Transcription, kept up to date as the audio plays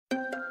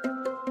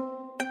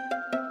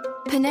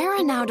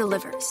Panera now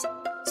delivers,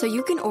 so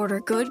you can order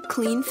good,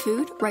 clean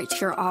food right to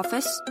your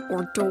office,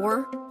 or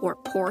door, or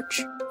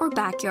porch, or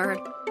backyard,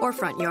 or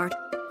front yard,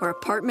 or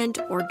apartment,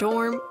 or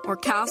dorm, or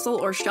castle,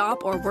 or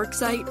shop, or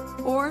worksite,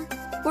 or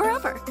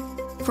wherever.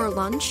 For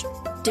lunch,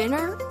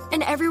 dinner,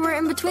 and everywhere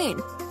in between.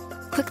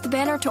 Click the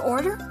banner to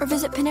order or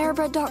visit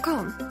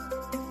PaneraBread.com.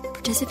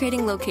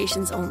 Participating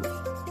locations only.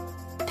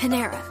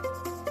 Panera.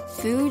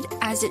 Food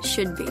as it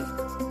should be.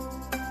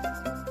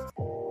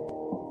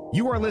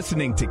 You are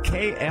listening to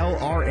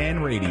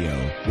KLRN Radio,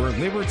 where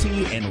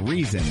liberty and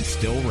reason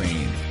still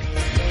reign.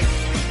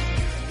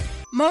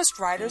 Most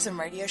writers and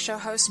radio show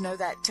hosts know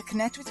that to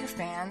connect with your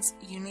fans,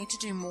 you need to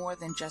do more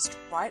than just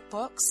write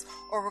books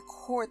or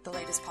record the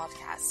latest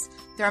podcasts.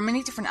 There are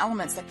many different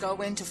elements that go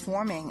into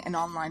forming an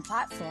online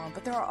platform,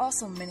 but there are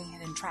also many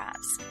hidden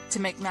traps. To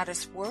make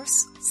matters worse,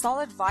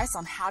 solid advice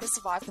on how to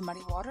survive the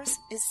muddy waters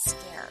is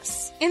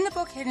scarce. In the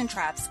book Hidden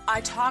Traps,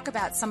 I talk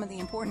about some of the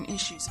important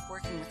issues of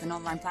working with an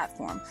online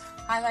platform,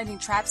 highlighting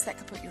traps that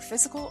could put your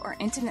physical or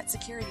internet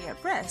security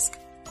at risk,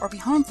 or be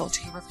harmful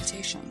to your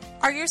reputation.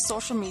 Are your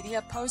social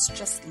media posts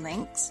just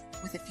links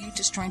with a few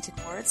disjointed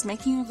words,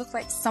 making you look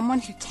like someone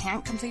who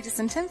can't complete a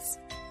sentence?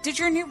 Did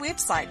your new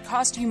website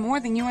cost you more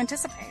than you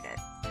anticipated?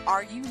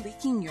 Are you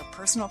leaking your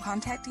personal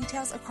contact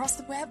details across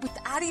the web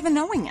without even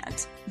knowing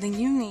it? Then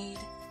you need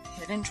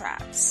Hidden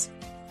Traps.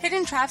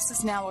 Hidden Traps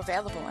is now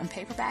available in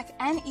paperback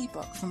and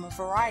ebook from a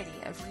variety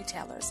of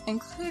retailers,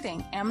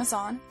 including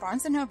Amazon,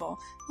 Barnes & Noble,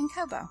 and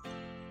Kobo.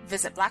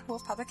 Visit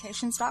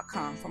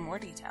blackwolfpublications.com for more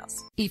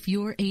details. If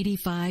you're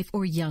 85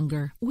 or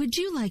younger, would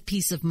you like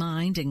peace of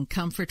mind and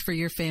comfort for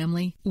your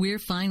family? We're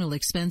Final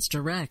Expense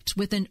Direct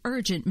with an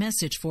urgent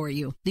message for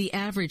you. The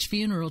average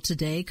funeral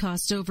today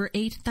costs over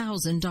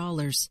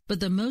 $8,000,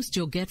 but the most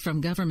you'll get from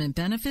government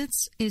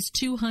benefits is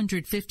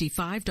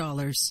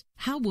 $255.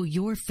 How will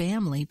your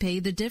family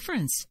pay the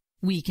difference?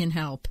 We can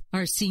help.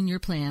 Our senior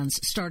plans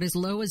start as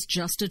low as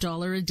just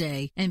 $1 a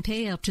day and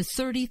pay up to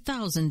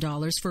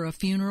 $30,000 for a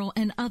funeral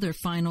and other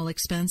final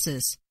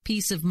expenses.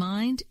 Peace of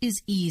mind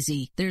is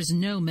easy. There's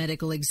no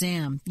medical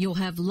exam. You'll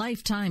have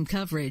lifetime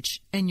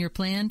coverage, and your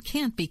plan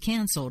can't be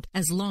canceled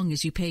as long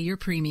as you pay your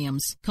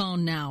premiums. Call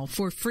now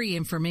for free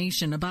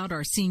information about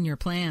our senior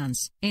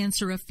plans.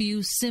 Answer a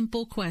few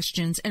simple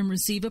questions and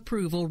receive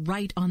approval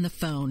right on the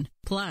phone.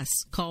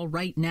 Plus, call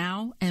right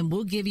now and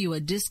we'll give you a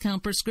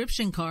discount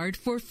prescription card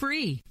for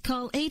free.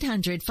 Call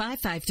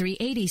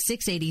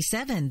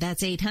 800-553-8687.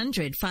 That's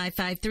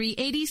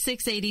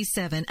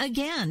 800-553-8687.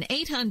 Again,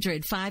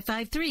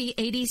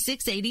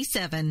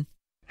 800-553-8687.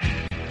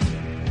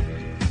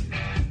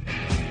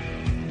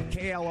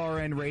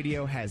 KLRN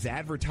Radio has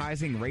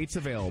advertising rates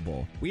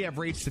available. We have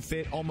rates to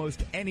fit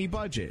almost any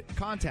budget.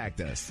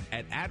 Contact us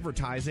at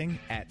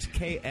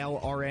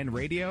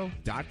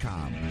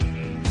advertising@klrnradio.com.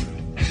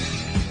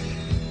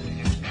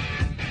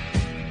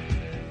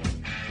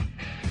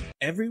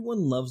 Everyone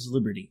loves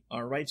liberty.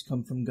 Our rights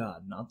come from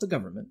God, not the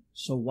government.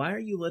 So why are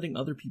you letting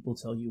other people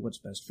tell you what's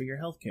best for your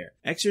health care?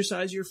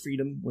 Exercise your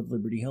freedom with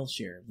Liberty Health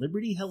Share.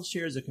 Liberty Health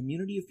Share is a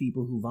community of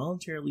people who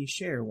voluntarily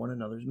share one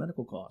another's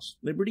medical costs.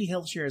 Liberty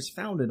Health Share is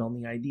founded on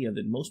the idea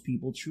that most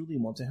people truly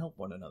want to help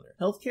one another.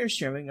 Healthcare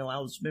sharing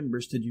allows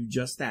members to do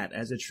just that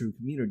as a true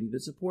community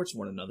that supports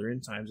one another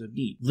in times of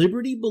need.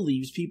 Liberty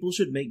believes people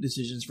should make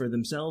decisions for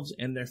themselves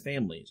and their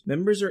families.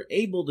 Members are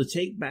able to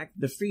take back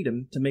the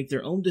freedom to make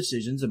their own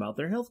decisions about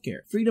their health care.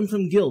 Freedom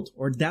from guilt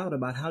or doubt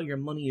about how your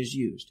money is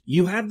used.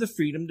 You have the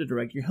freedom to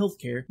direct your health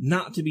care,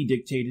 not to be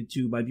dictated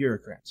to by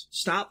bureaucrats.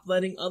 Stop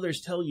letting others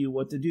tell you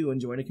what to do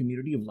and join a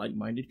community of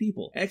like-minded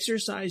people.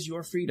 Exercise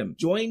your freedom.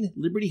 Join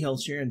Liberty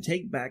Health Share and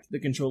take back the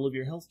control of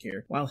your health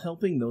care while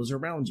helping those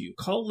around you.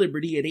 Call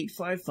Liberty at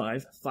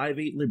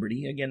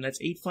 855-58-LIBERTY. Again,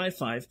 that's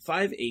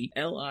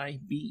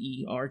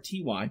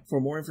 855-58-LIBERTY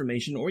for more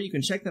information, or you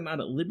can check them out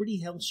at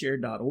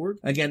libertyhealthshare.org.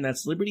 Again,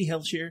 that's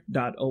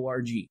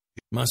libertyhealthshare.org.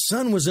 My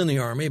son was in the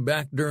Army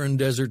back during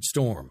Desert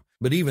Storm,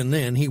 but even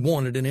then he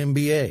wanted an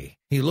MBA.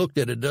 He looked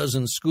at a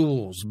dozen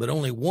schools, but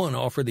only one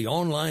offered the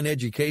online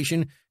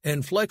education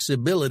and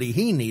flexibility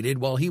he needed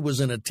while he was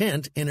in a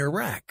tent in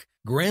Iraq,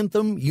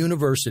 Grantham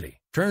University.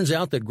 Turns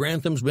out that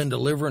Grantham's been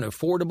delivering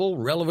affordable,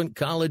 relevant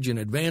college and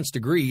advanced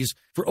degrees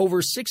for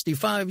over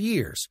 65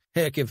 years.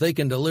 Heck, if they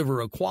can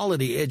deliver a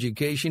quality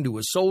education to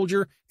a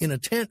soldier in a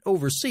tent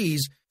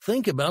overseas,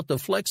 think about the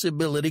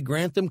flexibility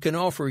Grantham can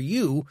offer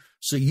you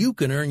so you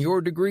can earn your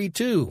degree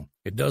too.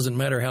 It doesn't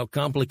matter how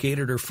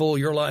complicated or full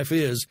your life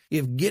is.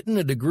 If getting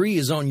a degree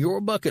is on your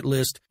bucket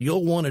list,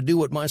 you'll want to do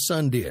what my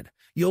son did.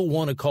 You'll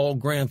want to call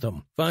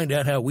Grantham. Find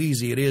out how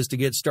easy it is to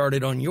get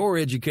started on your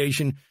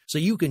education so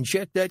you can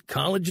check that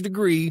college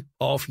degree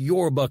off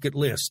your bucket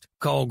list.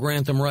 Call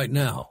Grantham right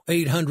now,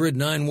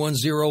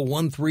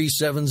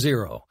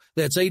 800-910-1370.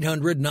 That's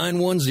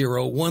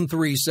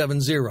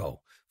 800-910-1370.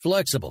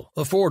 Flexible,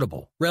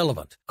 affordable,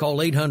 relevant. Call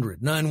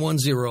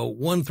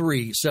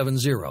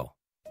 800-910-1370.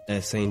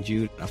 At St.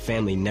 Jude, a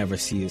family never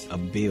sees a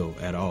bill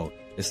at all.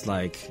 It's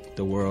like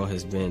the world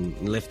has been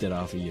lifted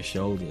off of your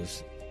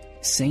shoulders.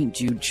 St.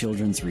 Jude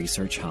Children's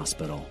Research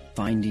Hospital,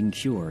 finding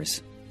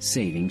cures,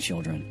 saving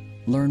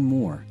children. Learn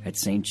more at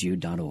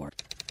stjude.org.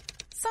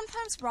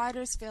 Sometimes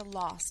writers feel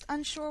lost,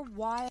 unsure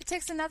why. It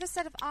takes another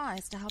set of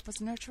eyes to help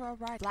us nurture our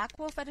writing. Black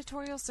Wolf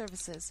Editorial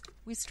Services.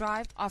 We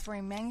strive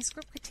offering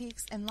manuscript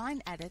critiques and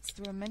line edits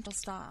through a mental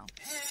style.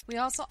 We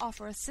also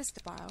offer a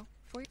sister bio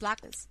for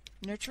Blackers,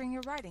 nurturing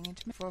your writing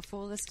into. For a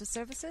full list of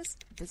services,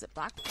 visit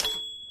Black.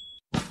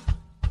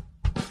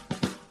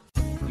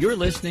 You're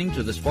listening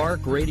to the Spark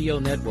Radio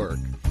Network,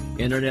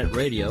 internet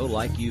radio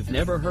like you've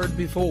never heard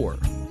before.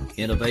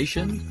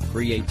 Innovation,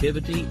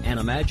 creativity, and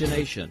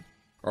imagination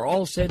are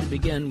all said to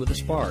begin with a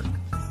spark.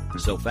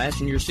 So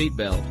fasten your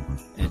seatbelt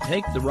and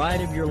take the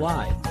ride of your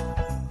life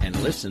and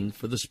listen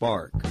for the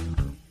spark.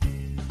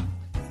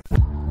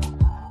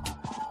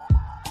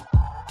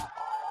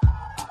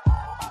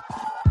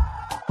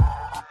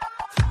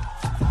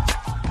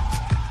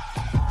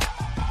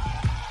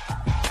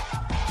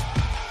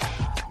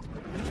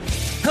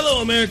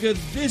 Hello, America.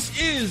 This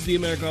is the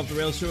America Off the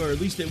Rails show, or at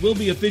least it will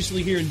be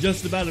officially here in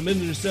just about a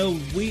minute or so.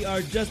 We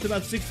are just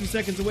about 60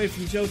 seconds away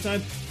from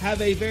showtime.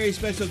 Have a very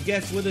special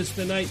guest with us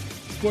tonight.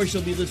 Of course,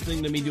 you'll be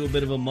listening to me do a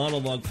bit of a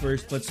monologue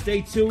first, but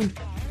stay tuned.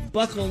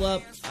 Buckle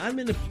up. I'm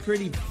in a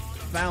pretty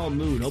foul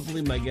mood.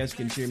 Hopefully my guest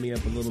can cheer me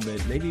up a little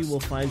bit. Maybe we'll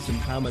find some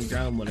common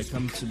ground when it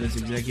comes to this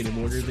executive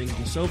order thing.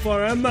 So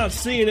far, I'm not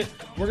seeing it.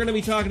 We're going to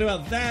be talking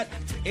about that,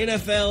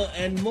 NFL,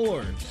 and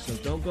more. So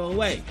don't go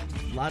away.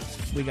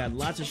 We got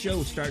lots of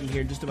shows starting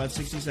here in just about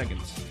 60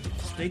 seconds.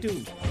 Stay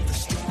tuned.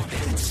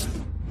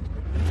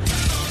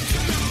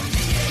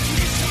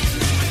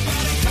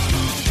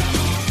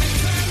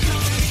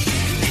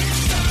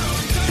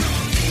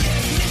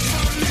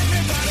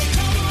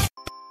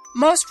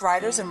 Most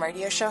writers and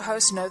radio show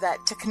hosts know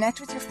that to connect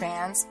with your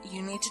fans,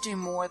 you need to do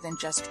more than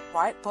just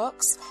write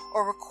books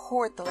or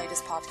record the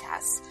latest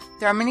podcasts.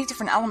 There are many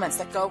different elements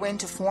that go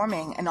into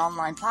forming an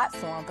online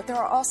platform, but there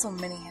are also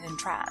many hidden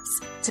traps.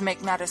 To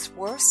make matters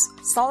worse,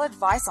 solid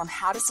advice on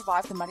how to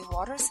survive the muddy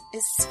waters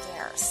is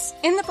scarce.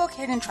 In the book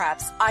Hidden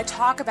Traps, I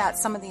talk about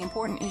some of the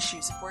important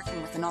issues of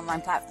working with an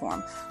online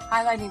platform,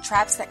 highlighting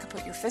traps that could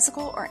put your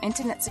physical or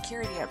internet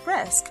security at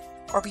risk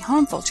or be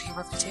harmful to your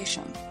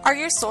reputation. Are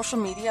your social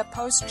media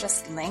posts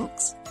just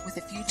links with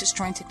a few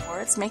disjointed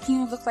words, making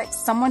you look like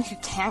someone who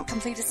can't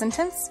complete a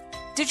sentence?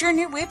 Did your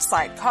new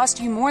website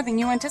cost you more than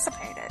you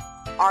anticipated?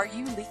 Are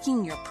you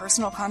leaking your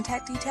personal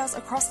contact details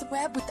across the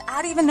web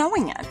without even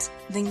knowing it?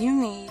 Then you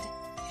need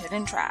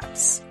Hidden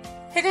Traps.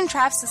 Hidden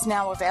Traps is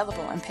now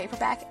available in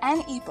paperback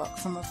and ebook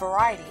from a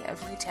variety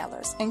of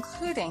retailers,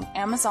 including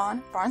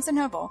Amazon, Barnes &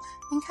 Noble,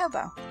 and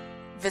Kobo.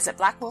 Visit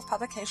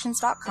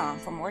blackwolfpublications.com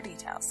for more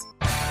details.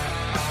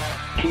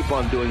 Keep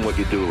on doing what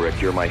you do, Rick.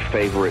 You're my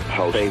favorite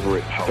host.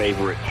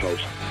 Favorite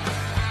host.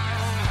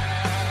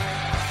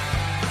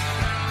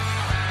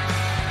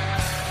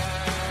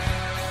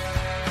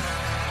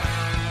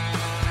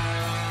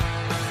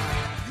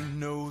 You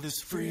know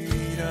this freedom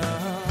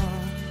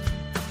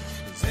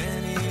is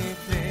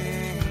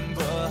anything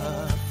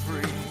but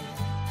free.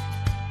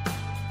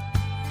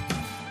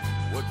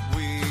 What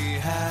we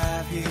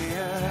have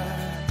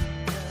here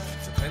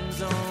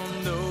depends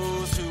on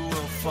those who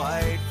will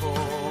fight for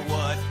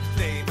what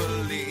they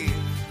believe.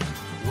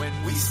 When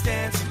we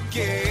stand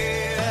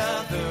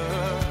together,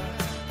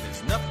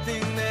 there's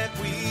nothing that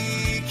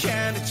we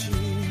can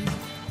achieve.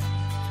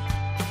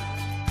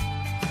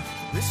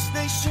 This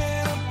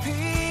nation of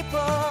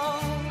people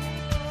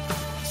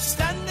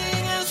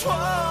standing as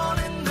one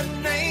in the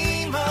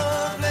name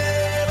of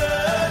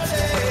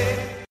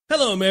liberty.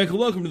 Hello, America.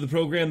 Welcome to the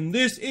program.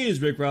 This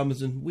is Rick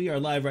Robinson. We are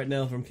live right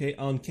now from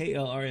on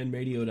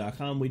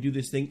KLRNradio.com. We do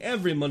this thing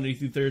every Monday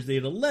through Thursday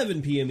at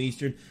 11 p.m.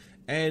 Eastern.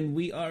 And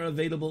we are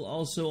available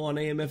also on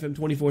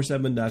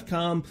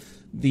AMFM247.com,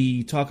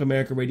 the Talk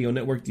America Radio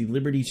Network, the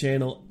Liberty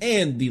Channel,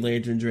 and the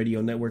Lanterns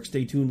Radio Network.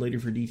 Stay tuned later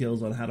for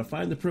details on how to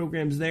find the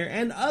programs there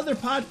and other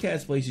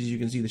podcast places you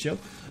can see the show.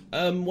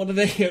 Want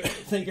to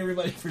thank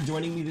everybody for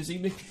joining me this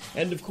evening.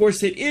 And, of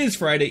course, it is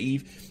Friday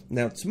Eve.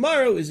 Now,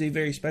 tomorrow is a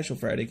very special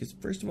Friday because,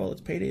 first of all, it's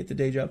payday at the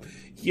day job.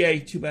 Yay,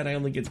 too bad I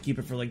only get to keep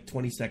it for like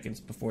 20 seconds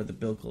before the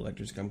bill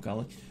collectors come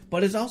calling.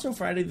 But it's also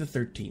Friday the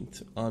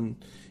 13th.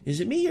 Is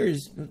it me or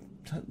is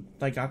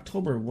like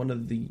October one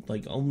of the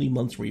like only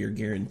months where you're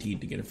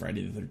guaranteed to get a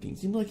Friday the 13th?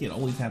 Seems like it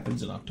always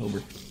happens in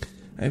October.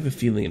 I have a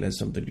feeling it has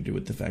something to do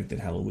with the fact that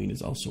Halloween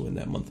is also in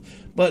that month.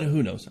 But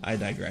who knows? I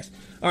digress.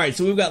 All right,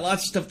 so we've got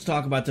lots of stuff to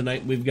talk about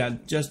tonight. We've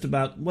got just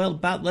about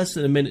less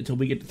than a minute till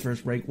we get to the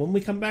first break. When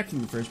we come back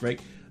from the first break,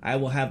 I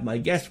will have my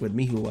guest with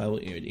me, who I will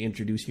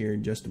introduce here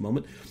in just a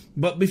moment.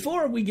 But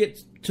before we get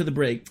to the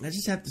break, I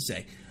just have to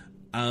say,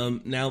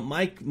 now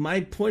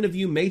my point of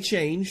view may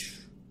change.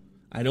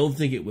 I don't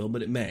think it will,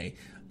 but it may.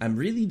 I'm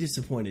really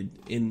disappointed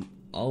in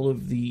all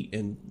of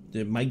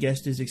my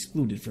guest is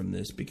excluded from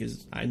this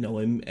because I know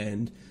him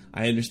and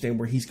I understand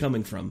where he's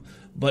coming from.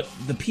 But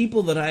the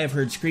people that I have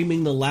heard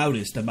screaming the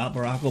loudest about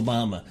Barack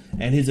Obama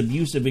and his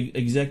abuse of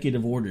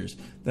executive orders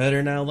that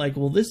are now like,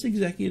 well, this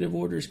executive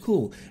order is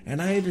cool.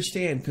 And I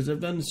understand because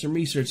I've done some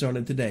research on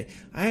it today.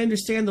 I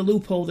understand the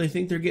loophole they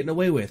think they're getting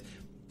away with.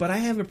 But I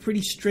have a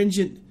pretty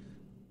stringent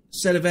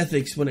set of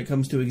ethics when it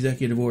comes to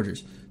executive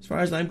orders. As far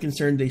as I'm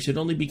concerned, they should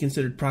only be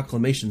considered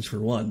proclamations,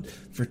 for one.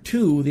 For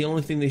two, the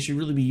only thing they should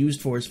really be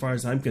used for, as far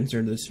as I'm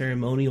concerned, are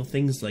ceremonial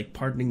things like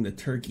pardoning the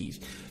turkeys.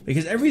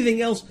 Because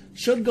everything else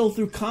should go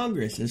through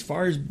Congress as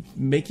far as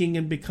making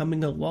and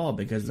becoming a law,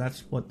 because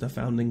that's what the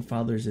Founding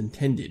Fathers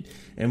intended.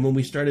 And when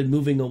we started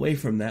moving away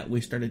from that,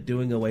 we started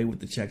doing away with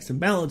the checks and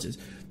balances.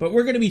 But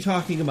we're going to be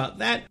talking about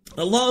that,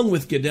 along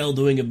with Goodell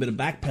doing a bit of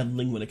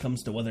backpedaling when it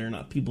comes to whether or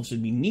not people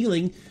should be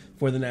kneeling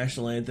for the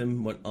national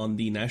anthem on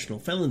the National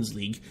Felons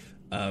League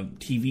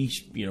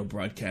TV,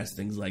 broadcast,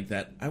 things like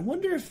that. I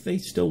wonder if they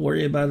still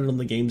worry about it on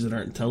the games that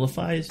aren't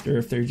televised, or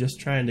if they're just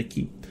trying to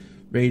keep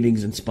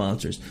ratings and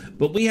sponsors.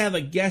 But we have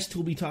a guest who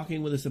will be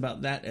talking with us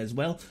about that as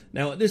well.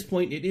 Now, at this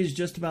point, it is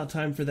just about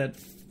time for that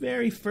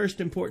very first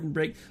important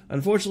break.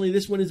 Unfortunately,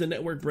 this one is a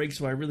network break,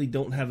 so I really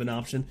don't have an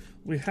option.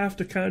 We have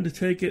to kind of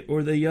take it,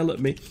 or they yell at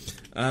me.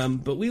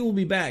 But we will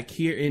be back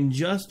here in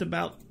just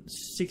about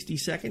 60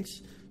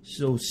 seconds.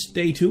 So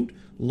stay tuned.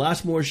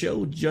 Lots more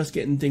show, just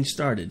getting things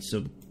started.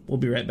 So we'll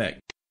be right back.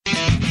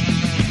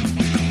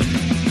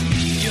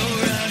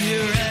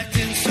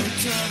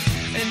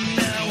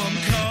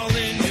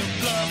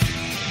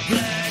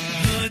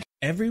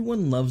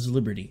 Everyone loves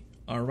liberty.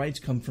 Our rights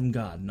come from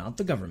God, not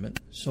the government.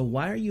 So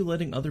why are you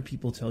letting other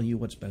people tell you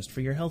what's best for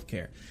your health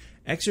care?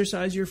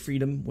 Exercise your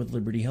freedom with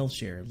Liberty Health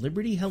Share.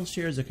 Liberty Health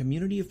Share is a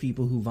community of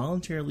people who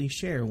voluntarily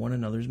share one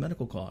another's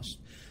medical costs.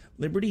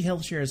 Liberty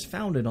Health Share is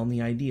founded on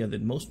the idea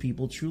that most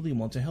people truly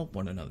want to help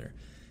one another.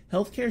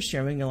 Healthcare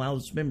sharing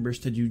allows members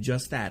to do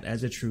just that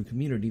as a true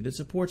community that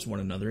supports one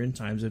another in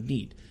times of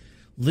need.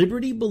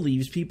 Liberty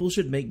believes people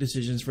should make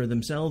decisions for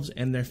themselves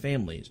and their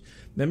families.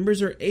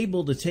 Members are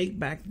able to take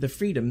back the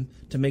freedom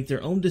to make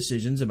their own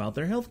decisions about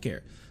their healthcare.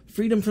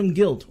 Freedom from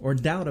guilt or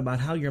doubt about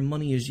how your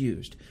money is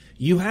used.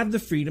 You have the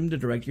freedom to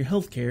direct your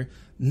healthcare,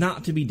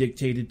 not to be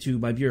dictated to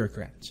by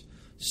bureaucrats.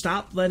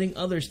 Stop letting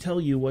others tell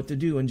you what to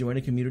do and join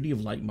a community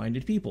of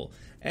like-minded people.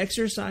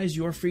 Exercise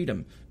your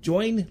freedom.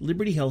 Join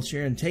Liberty Health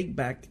Share and take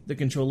back the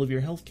control of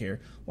your healthcare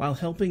while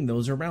helping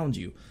those around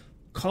you.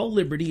 Call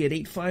Liberty at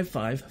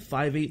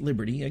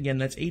 855-58-LIBERTY. Again,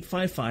 that's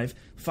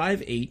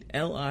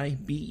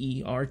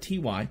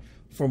 855-58-LIBERTY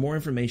for more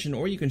information,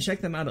 or you can check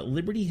them out at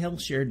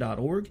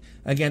libertyhealthshare.org.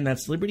 Again,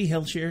 that's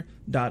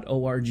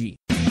libertyhealthshare.org.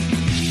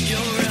 You're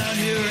out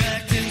here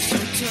acting so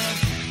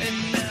tough.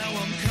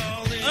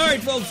 All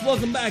right, folks,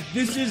 welcome back.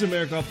 This is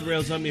America Off the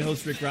Rails. I'm your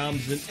host, Rick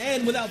Robinson.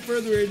 And without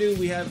further ado,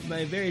 we have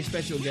my very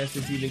special guest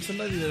this evening,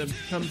 somebody that I've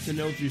come to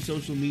know through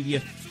social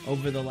media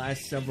over the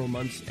last several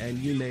months, and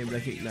you may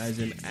recognize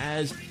him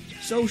as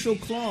Social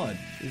Claude.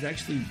 He's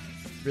actually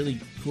really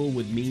cool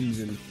with memes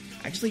and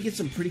actually gets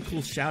some pretty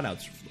cool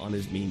shout-outs on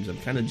his memes.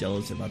 I'm kind of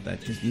jealous about that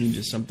because memes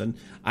is something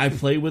I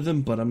play with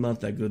him, but I'm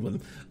not that good with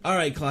them. All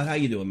right, Claude, how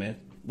you doing, man?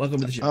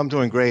 Welcome to the show. I'm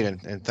doing great,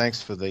 and thanks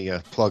for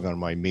the plug on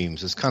my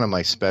memes. It's kind of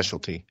my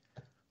specialty.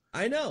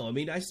 I know. I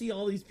mean, I see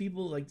all these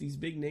people, like these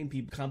big name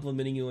people,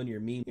 complimenting you on your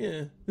meme.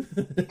 Yeah.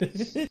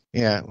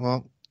 Yeah,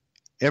 well,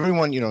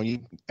 everyone,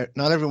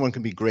 not everyone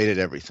can be great at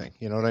everything.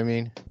 You know what I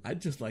mean? I'd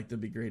just like to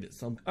be great at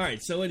something. All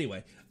right, so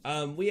anyway,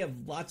 we have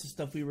lots of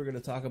stuff we were going to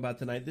talk about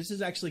tonight. This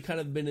has actually kind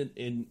of been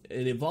an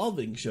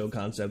evolving show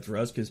concept for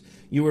us because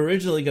you were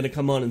originally going to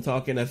come on and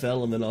talk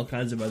NFL, and then all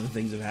kinds of other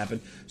things have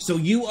happened. So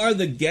you are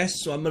the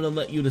guest, so I'm going to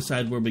let you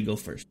decide where we go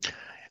first.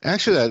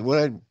 Actually,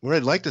 where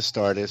I'd like to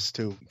start is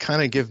to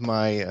kind of give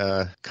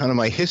my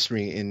my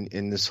history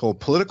in this whole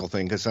political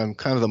thing, because I'm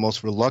kind of the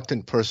most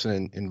reluctant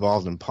person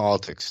involved in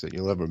politics that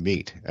you'll ever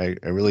meet. I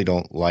really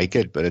don't like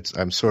it, but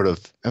I'm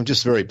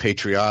just very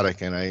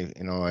patriotic, and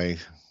I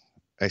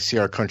see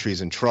our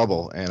country's in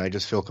trouble, and I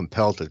just feel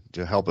compelled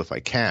to help if I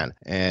can.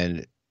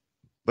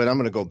 But I'm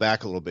going to go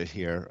back a little bit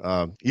here.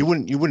 You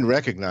wouldn't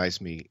recognize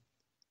me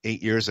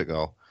 8 years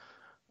ago.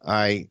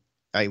 I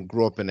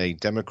grew up in a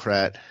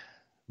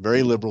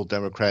very liberal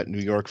Democrat New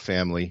York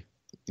family,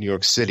 New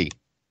York City.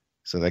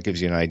 So that gives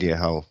you an idea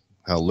how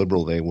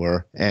liberal they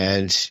were.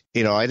 And,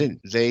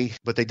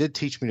 but they did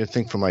teach me to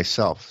think for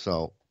myself.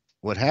 So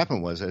what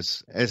happened was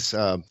as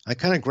I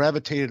kind of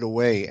gravitated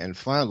away, and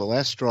finally the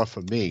last straw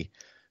for me,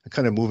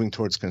 kind of moving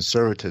towards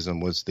conservatism,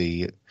 was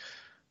the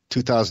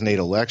 2008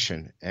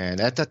 election.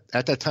 And at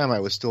that time I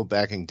was still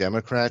backing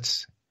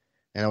Democrats,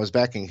 and I was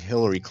backing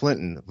Hillary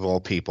Clinton of all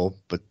people.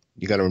 But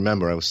you got to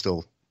remember, I was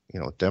still,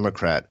 a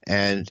Democrat.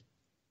 And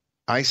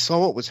I saw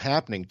what was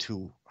happening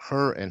to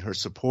her and her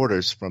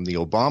supporters from the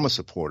Obama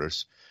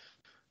supporters.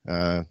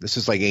 This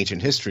is like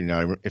ancient history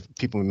now. If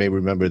people may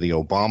remember the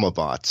Obama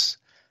bots,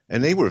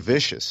 and they were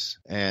vicious.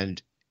 And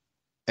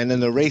then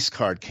the race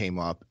card came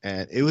up,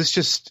 and it was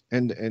just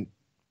and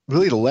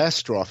really the last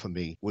straw for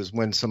me was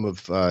when some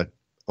of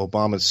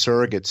Obama's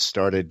surrogates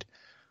started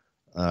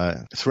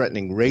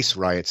threatening race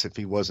riots if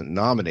he wasn't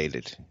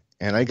nominated,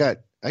 and I got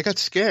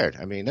scared.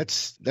 I mean,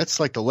 that's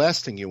like the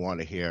last thing you want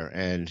to hear.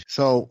 And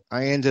so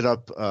I ended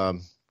up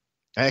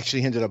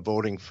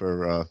voting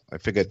for, I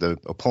forget the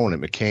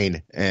opponent,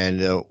 McCain.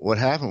 And what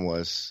happened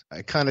was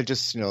I kind of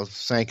just,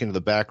 sank into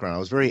the background. I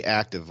was very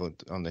active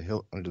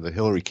under the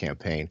Hillary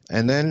campaign.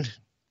 And then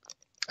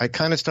I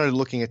kind of started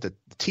looking at the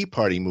Tea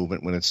Party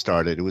movement when it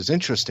started. It was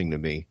interesting to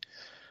me,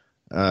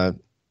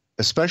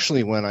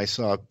 especially when I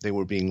saw they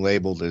were being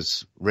labeled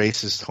as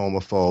racist,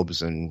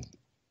 homophobes, and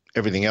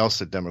everything else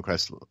that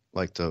Democrats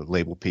like to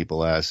label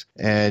people as.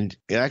 And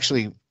I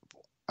actually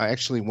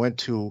went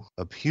to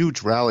a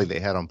huge rally they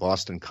had on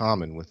Boston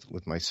Common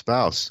with my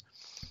spouse.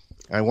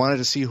 I wanted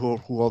to see who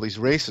all these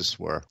racists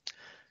were.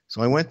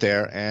 So I went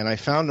there, and I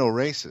found no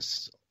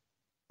racists.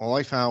 All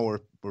I found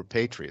were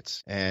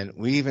patriots. And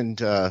we even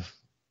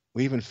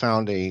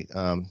found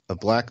a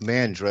black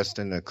man dressed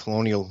in a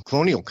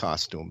colonial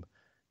costume.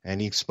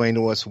 And he explained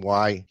to us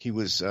why he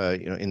was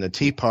in the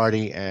Tea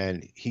Party,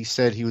 and he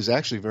said he was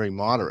actually very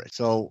moderate.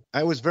 So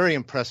I was very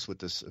impressed with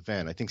this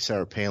event. I think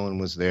Sarah Palin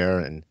was there.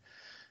 And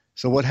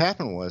so what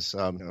happened was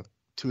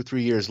 2 or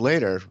 3 years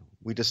later,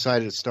 we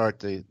decided to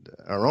start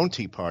our own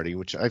Tea Party,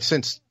 which I've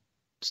since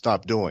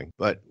stopped doing.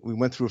 But we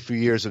went through a few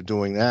years of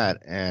doing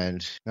that,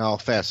 and now I'll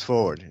fast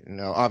forward.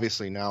 Now,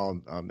 obviously,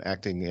 now I'm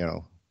acting,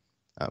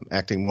 I'm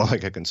acting more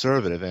like a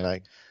conservative,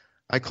 and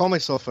I call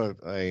myself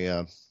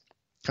a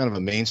kind of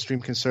a mainstream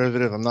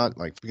conservative. I'm not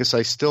because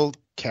I still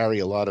carry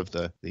a lot of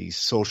the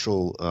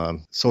social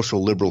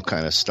liberal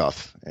kind of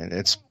stuff, and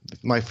it's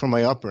from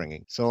my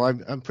upbringing. So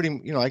I'm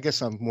pretty, I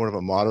guess I'm more of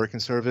a moderate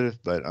conservative,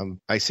 but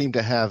I seem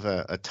to have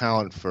a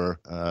talent for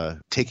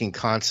taking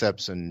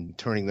concepts and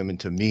turning them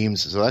into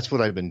memes. So that's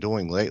what I've been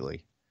doing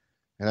lately,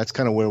 and that's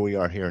kind of where we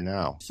are here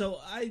now. So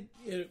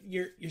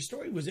your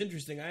story was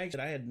interesting. I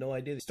had no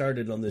idea that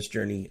started on this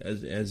journey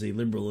as a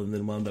liberal and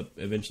then wound up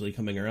eventually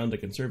coming around to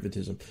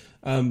conservatism.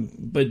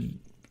 But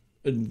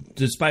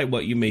despite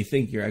what you may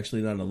think, you're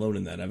actually not alone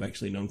in that. I've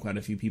actually known quite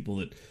a few people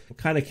that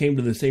kind of came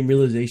to the same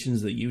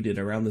realizations that you did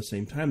around the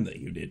same time that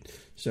you did.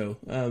 So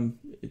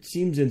it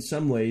seems in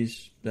some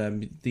ways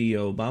the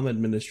Obama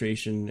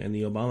administration and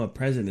the Obama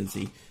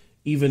presidency,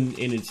 even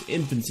in its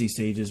infancy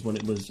stages when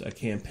it was a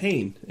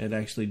campaign, had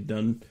actually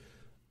done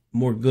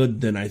more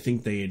good than I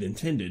think they had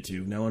intended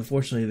to. Now,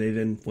 unfortunately, they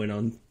then went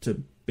on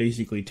to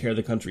basically tear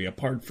the country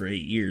apart for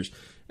 8 years,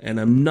 and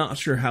I'm not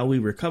sure how we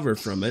recover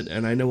from it.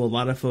 And I know a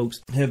lot of folks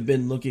have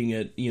been looking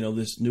at,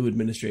 this new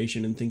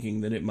administration and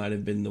thinking that it might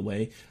have been the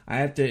way. I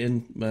have to,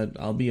 and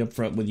I'll be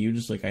upfront with you,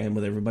 just like I am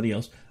with everybody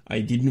else. I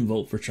didn't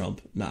vote for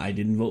Trump. No, I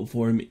didn't vote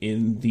for him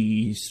in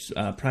the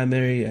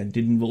primary. I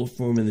didn't vote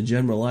for him in the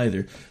general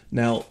either.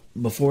 Now,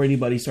 before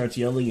anybody starts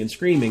yelling and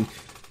screaming,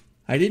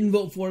 I didn't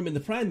vote for him in the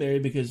primary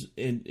because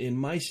in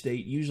my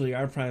state, usually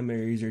our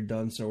primaries are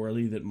done so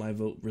early that my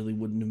vote really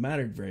wouldn't have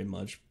mattered very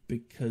much,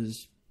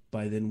 because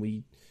by then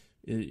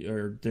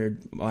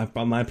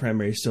my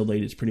primary is so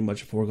late, it's pretty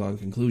much a foregone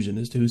conclusion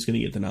as to who's going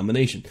to get the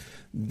nomination.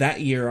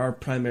 That year, our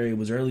primary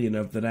was early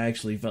enough that I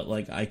actually felt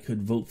like I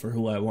could vote for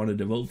who I wanted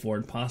to vote for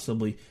and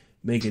possibly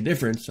make a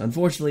difference.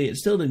 Unfortunately, it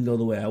still didn't go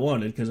the way I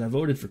wanted because I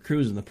voted for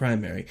Cruz in the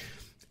primary.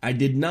 I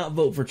did not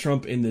vote for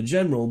Trump in the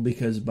general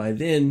because by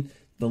then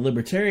the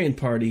Libertarian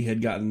Party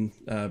had gotten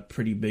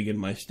pretty big in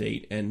my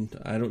state, and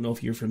I don't know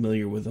if you're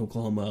familiar with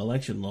Oklahoma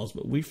election laws,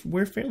 but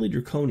we're fairly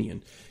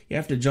draconian. You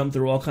have to jump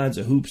through all kinds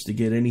of hoops to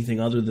get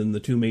anything other than the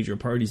two major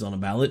parties on a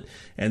ballot,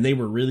 and they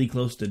were really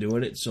close to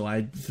doing it, so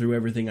I threw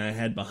everything I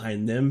had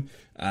behind them.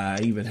 I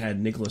even had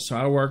Nicholas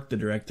Sarwark, the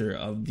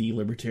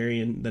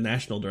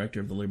national director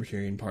of the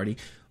Libertarian Party,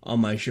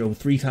 on my show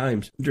 3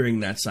 times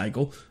during that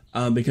cycle.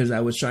 Because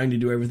I was trying to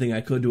do everything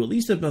I could to at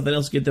least, if nothing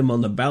else, get them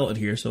on the ballot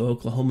here so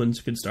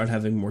Oklahomans could start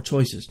having more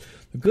choices.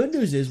 The good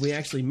news is we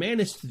actually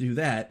managed to do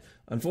that.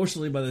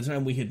 Unfortunately, by the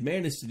time we had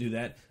managed to do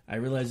that, I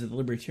realized that the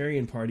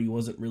Libertarian Party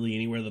wasn't really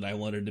anywhere that I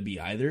wanted to be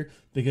either,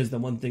 because the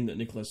one thing that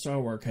Nicholas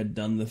Sarwark had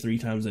done the 3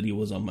 times that he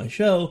was on my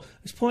show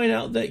is point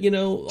out that,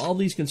 all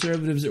these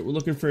conservatives that were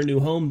looking for a new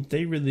home,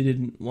 they really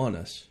didn't want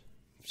us.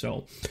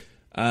 So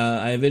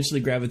I eventually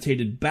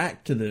gravitated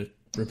back to the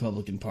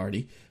Republican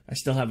Party. I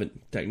still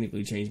haven't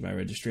technically changed my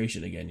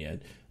registration again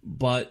yet.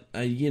 But,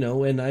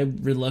 and I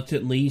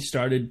reluctantly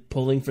started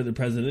pulling for the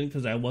president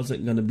because I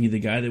wasn't going to be the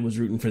guy that was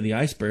rooting for the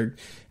iceberg.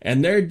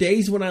 And there are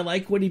days when I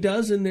like what he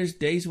does, and there's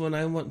days when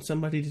I want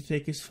somebody to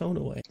take his phone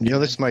away.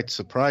 This might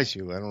surprise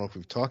you. I don't know if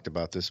we've talked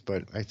about this,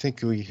 but I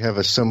think we have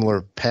a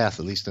similar path,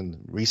 at least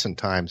in recent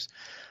times.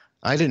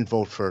 I didn't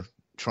vote for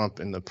Trump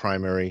in the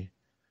primary.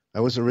 I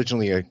was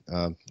originally a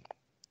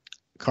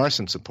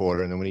Carson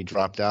supporter, and then when he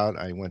dropped out,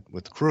 I went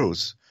with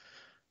Cruz.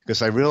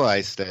 Because I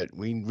realized that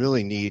we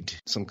really need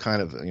some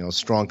kind of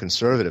strong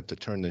conservative to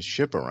turn this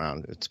ship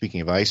around. Speaking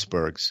of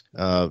icebergs,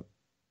 but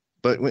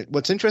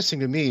what's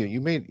interesting to me,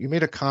 you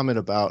made a comment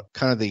about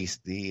kind of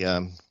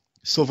the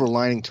silver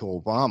lining to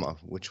Obama,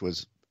 which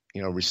was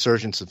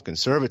resurgence of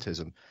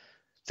conservatism.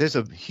 There's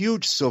a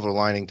huge silver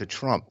lining to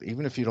Trump.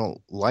 Even if you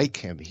don't like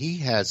him, he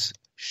has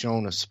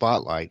shown a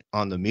spotlight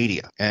on the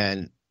media,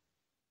 and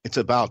it's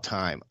about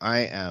time.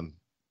 I am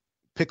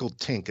pickled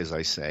tink, as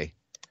I say,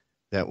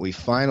 that we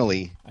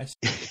finally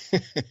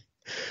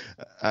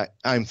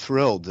I'm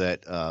thrilled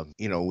that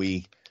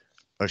we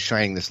are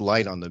shining this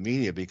light on the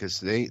media,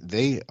 because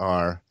they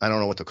are, I don't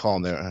know what to call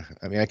them there.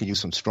 I mean, I could use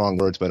some strong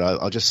words, but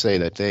I'll just say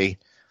that they're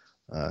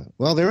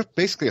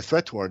basically a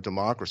threat to our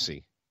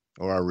democracy,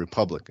 or our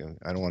republic. And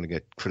I don't want to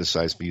get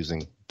criticized for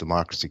using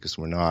democracy because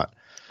we're not.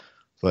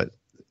 But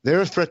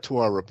they're a threat to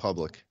our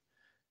republic.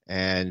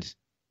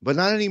 But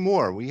not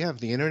anymore. We have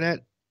the internet.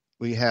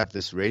 We have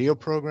this radio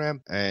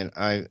program. And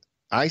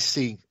I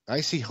see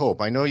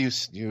hope. I know you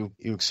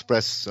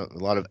express a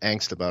lot of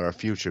angst about our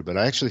future, but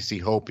I actually see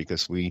hope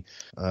because we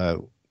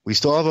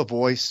still have a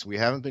voice. We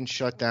haven't been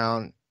shut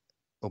down.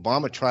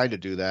 Obama tried to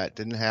do that,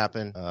 didn't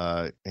happen,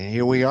 and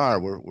here we are.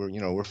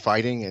 We're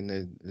fighting,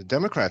 and the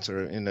Democrats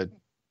are in a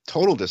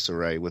total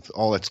disarray with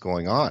all that's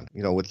going on.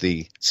 With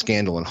the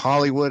scandal in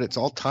Hollywood, it's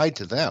all tied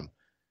to them.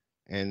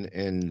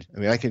 And I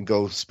mean, I can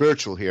go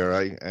spiritual here.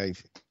 I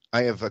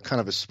have a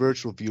kind of a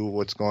spiritual view of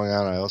what's going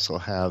on. I also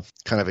have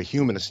kind of a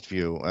humanist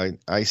view.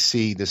 I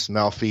see this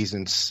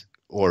malfeasance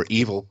or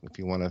evil, if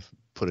you want to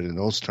put it in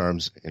those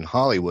terms, in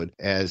Hollywood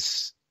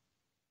as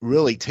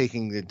really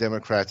taking the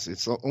Democrats.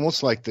 It's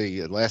almost like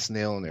the last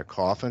nail in their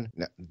coffin,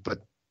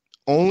 but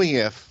only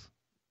if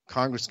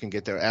Congress can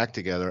get their act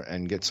together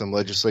and get some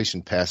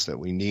legislation passed that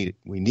we need,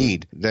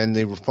 then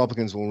the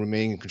Republicans will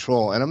remain in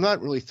control. And I'm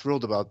not really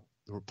thrilled about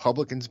the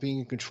Republicans being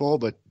in control,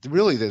 but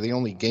really they're the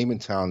only game in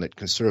town that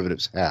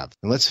conservatives have.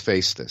 And let's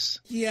face this.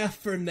 Yeah,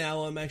 for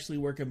now, I'm actually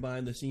working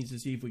behind the scenes to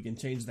see if we can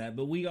change that.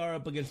 But we are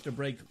up against a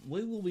break.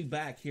 We will be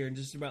back here in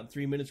just about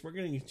 3 minutes. We're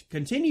going to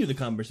continue the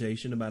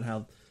conversation about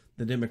how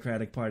the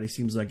Democratic Party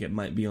seems like it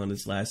might be on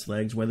its last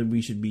legs, whether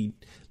we should be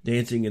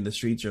dancing in the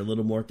streets or a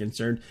little more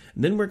concerned.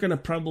 And then we're going to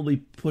probably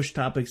push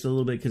topics a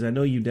little bit because I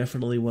know you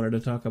definitely wanted to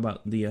talk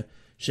about the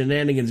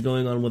shenanigans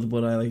going on with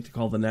what I like to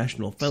call the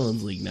National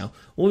Felons League now.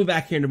 We'll be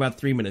back here in about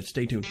 3 minutes.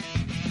 Stay tuned.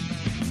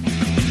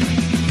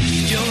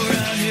 You're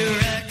out here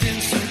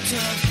acting so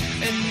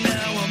tough, and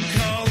now I'm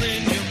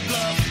calling your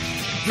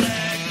bluff.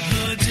 Black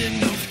hoods in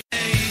your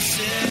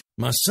faces.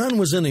 My son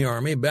was in the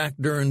Army back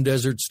during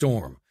Desert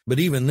Storm, but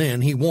even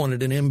then he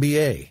wanted an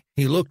MBA.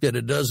 He looked at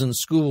a dozen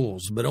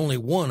schools, but only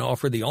one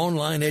offered the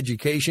online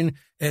education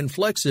and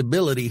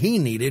flexibility he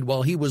needed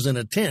while he was in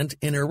a tent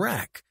in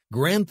Iraq.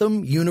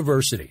 Grantham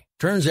University.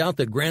 Turns out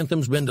that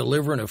Grantham's been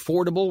delivering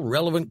affordable,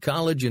 relevant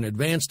college and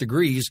advanced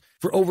degrees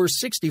for over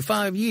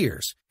 65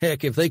 years.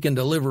 Heck, if they can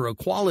deliver a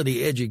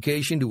quality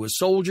education to a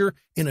soldier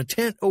in a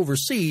tent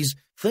overseas,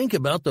 think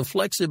about the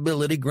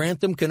flexibility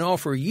Grantham can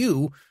offer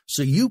you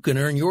so you can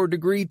earn your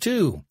degree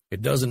too.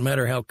 It doesn't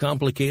matter how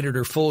complicated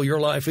or full your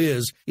life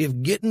is.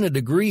 If getting a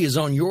degree is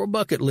on your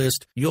bucket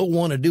list, you'll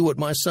want to do what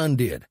my son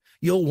did.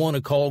 You'll want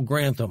to call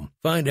Grantham.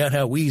 Find out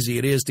how easy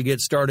it is to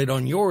get started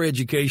on your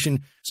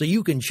education so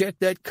you can check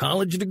that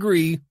college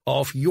degree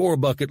off your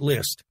bucket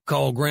list.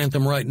 Call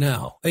Grantham right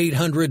now.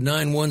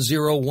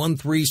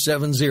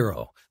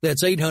 800-910-1370.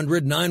 That's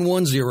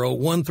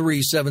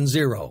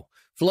 800-910-1370.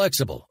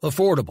 Flexible,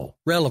 affordable,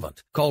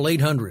 relevant. Call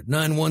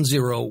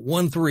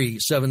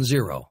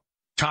 800-910-1370.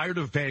 Tired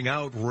of paying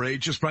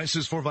outrageous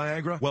prices for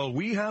Viagra? Well,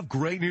 we have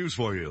great news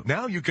for you.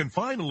 Now you can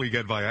finally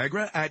get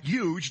Viagra at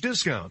huge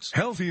discounts.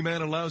 Healthy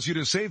Man allows you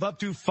to save up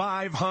to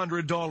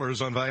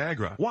 $500 on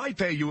Viagra. Why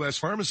pay U.S.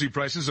 pharmacy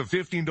prices of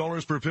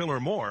 $15 per pill or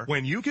more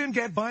when you can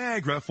get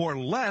Viagra for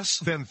less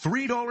than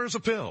 $3 a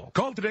pill?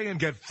 Call today and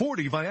get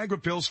 40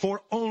 Viagra pills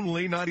for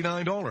only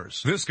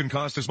 $99. This can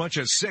cost as much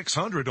as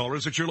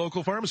 $600 at your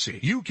local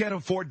pharmacy. You can't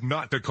afford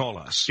not to call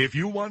us. If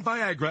you want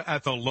Viagra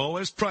at the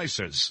lowest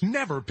prices,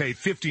 never pay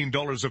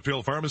 $15 a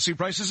pill pharmacy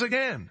prices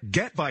again.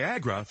 Get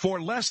Viagra for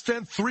less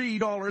than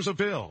 $3 a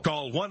pill.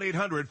 Call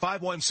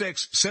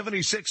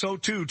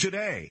 1-800-516-7602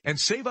 today and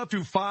save up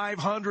to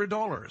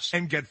 $500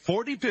 and get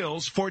 40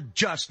 pills for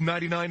just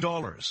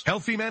 $99.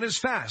 Healthy Man is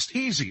fast,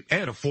 easy,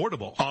 and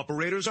affordable.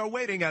 Operators are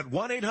waiting at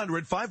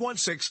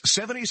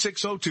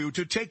 1-800-516-7602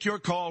 to take your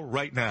call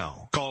right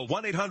now. Call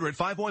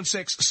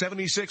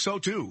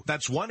 1-800-516-7602.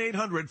 That's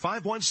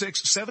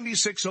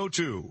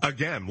 1-800-516-7602.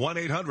 Again,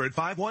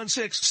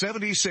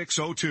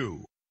 1-800-516-7602.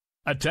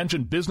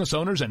 Attention business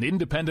owners and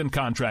independent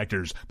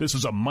contractors. This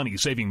is a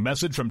money-saving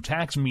message from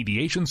Tax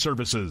Mediation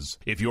Services.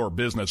 If your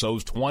business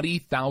owes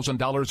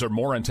 $20,000 or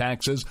more in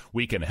taxes,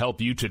 we can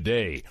help you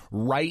today,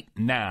 right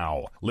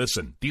now.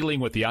 Listen, dealing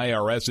with the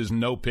IRS is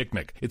no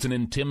picnic. It's an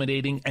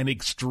intimidating and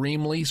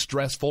extremely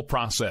stressful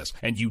process,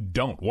 and you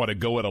don't want to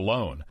go it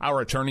alone.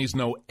 Our attorneys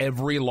know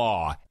every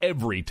law,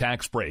 every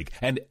tax break,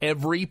 and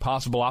every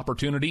possible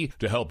opportunity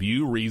to help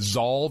you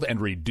resolve and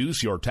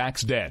reduce your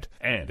tax debt.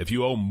 And if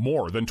you owe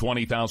more than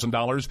 $20,000,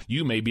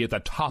 you may be at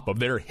the top of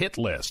their hit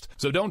list.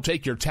 So don't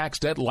take your tax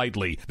debt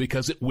lightly,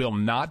 because it will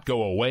not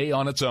go away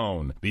on its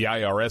own. The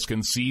IRS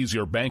can seize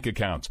your bank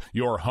accounts,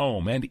 your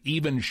home, and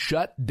even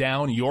shut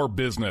down your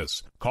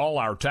business. Call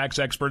our tax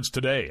experts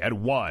today at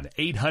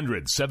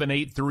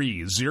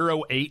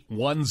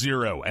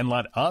 1-800-783-0810 and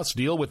let us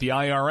deal with the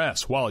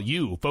IRS while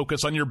you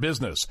focus on your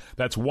business.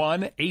 That's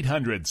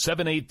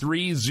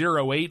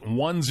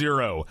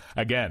 1-800-783-0810.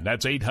 Again,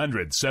 that's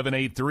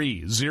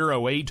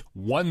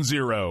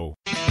 800-783-0810.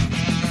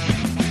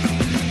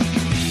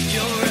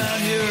 You're out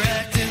here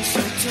acting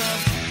so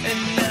tough,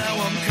 and now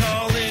I'm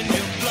calling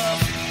your bluff.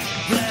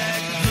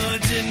 Black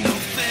hoods in no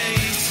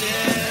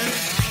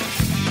faces.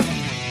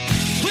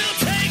 We'll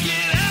take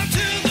it out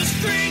to the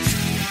streets.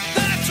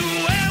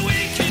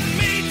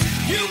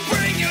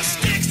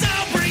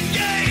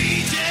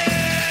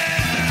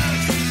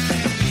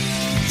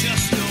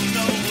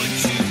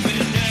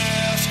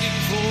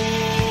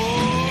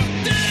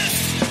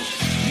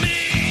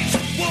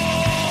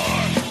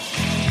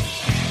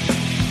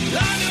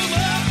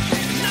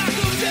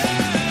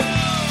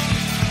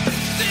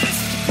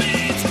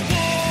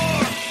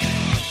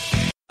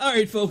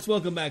 right, folks,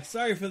 welcome back.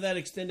 Sorry for that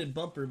extended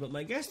bumper, but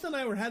my guest and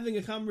I were having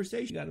a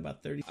conversation. Got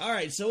about 30. All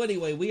right, so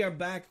anyway, we are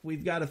back.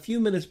 We've got a few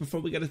minutes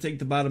before we got to take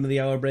the bottom of the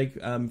hour break.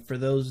 For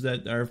those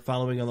that are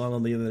following along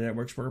on the other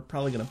networks, we're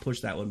probably going to push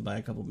that one by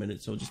a couple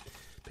minutes, so just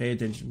pay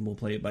attention. We'll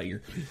play it by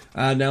ear.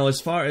 Now, as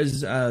far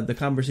as the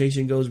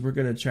conversation goes, we're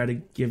going to try to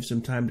give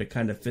some time to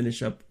kind of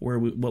finish up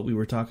what we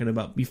were talking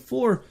about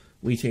before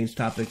we change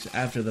topics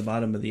after the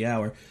bottom of the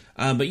hour.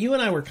 But you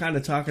and I were kind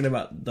of talking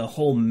about the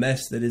whole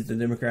mess that is the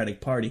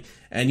Democratic Party.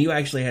 And you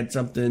actually had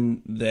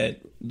something that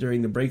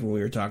during the break when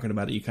we were talking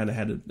about it, you kind of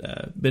had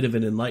a bit of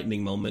an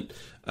enlightening moment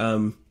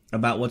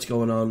about what's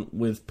going on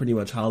with pretty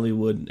much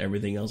Hollywood and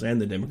everything else and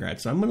the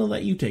Democrats. So I'm going to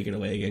let you take it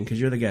away again because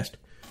you're the guest.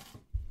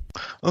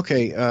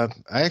 Okay. I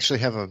actually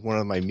have one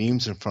of my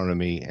memes in front of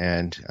me,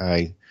 and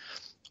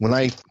when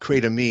I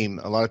create a meme,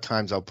 a lot of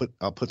times I'll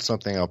put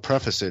something, I'll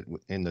preface it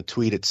in the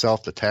tweet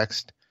itself, the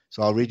text.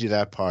 So I'll read you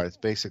that part. It's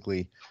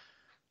basically,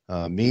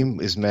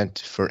 meme is meant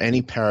for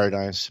any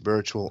paradigm,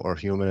 spiritual or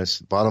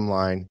humanist. Bottom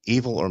line,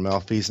 evil or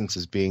malfeasance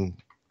is being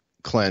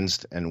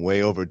cleansed and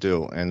way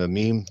overdue. And the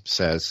meme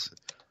says,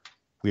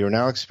 we are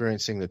now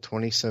experiencing the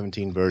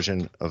 2017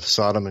 version of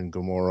Sodom and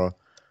Gomorrah,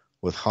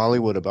 with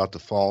Hollywood about to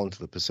fall into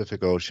the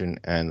Pacific Ocean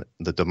and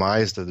the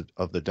demise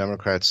of the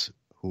Democrats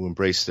who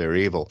embrace their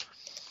evil.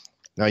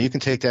 Now, you can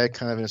take that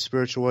kind of in a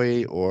spiritual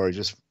way, or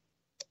just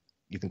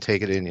you can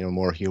take it in a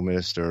more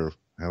humanist, or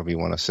however you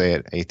want to say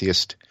it,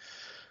 atheist.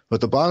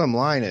 But the bottom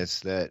line is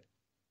that,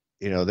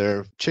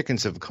 their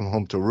chickens have come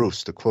home to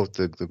roost, to quote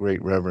the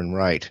great Reverend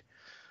Wright.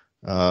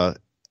 And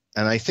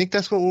I think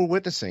that's what we're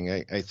witnessing.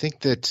 I think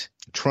that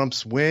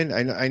Trump's win,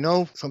 I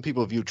know some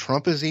people view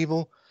Trump as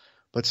evil,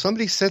 but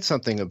somebody said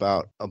something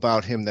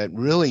about him that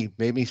really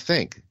made me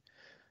think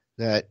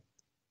that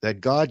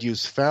God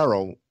used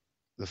Pharaoh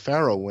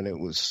when it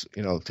was,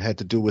 had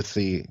to do with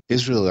the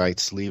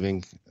Israelites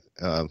leaving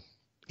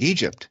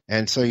Egypt.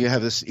 And so you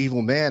have this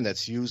evil man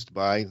that's used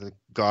by the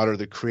God or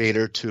the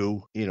creator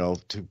to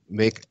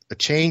make a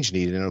change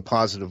needed in a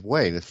positive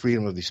way, the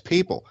freedom of these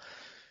people.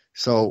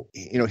 So,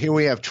 here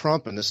we have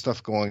Trump and the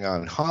stuff going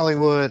on in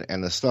Hollywood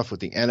and the stuff with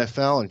the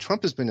NFL, and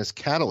Trump has been his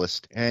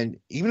catalyst. And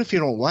even if you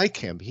don't like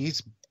him,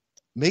 he's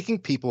making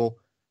people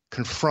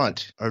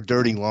confront our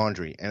dirty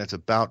laundry, and it's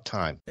about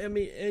time. I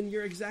mean, and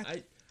you're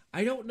exactly.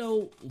 I don't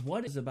know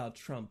what is about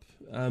Trump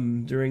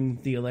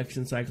during the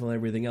election cycle and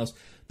everything else,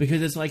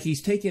 because it's like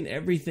he's taken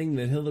everything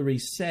that Hillary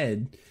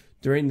said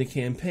during the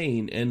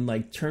campaign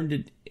and turned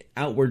it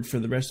outward for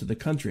the rest of the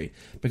country.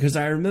 Because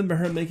I remember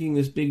her making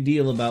this big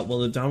deal about,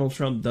 well, if Donald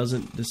Trump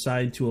doesn't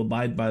decide to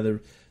abide by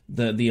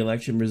the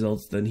election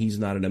results, then he's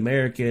not an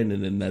American,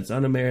 and then that's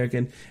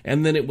un-American.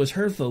 And then it was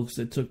her folks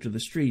that took to the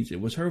streets.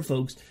 It was her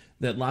folks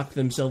that locked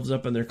themselves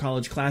up in their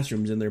college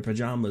classrooms in their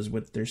pajamas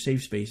with their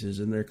safe spaces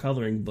and their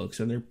coloring books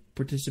and their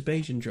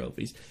participation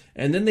trophies.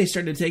 And then they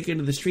started taking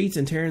to the streets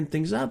and tearing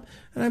things up.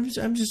 And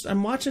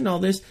I'm watching all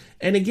this.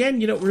 And again,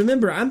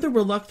 remember, I'm the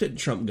reluctant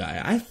Trump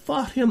guy. I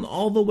fought him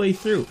all the way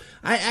through.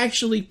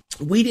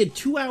 We did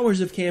 2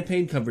 hours of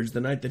campaign coverage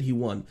the night that he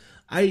won.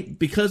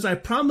 Because I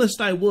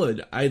promised I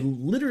would, I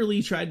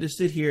literally tried to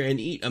sit here and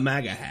eat a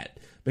MAGA hat.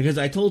 Because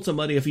I told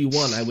somebody if he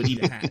won, I would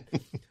eat a hat.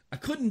 I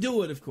couldn't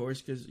do it, of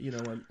course, because,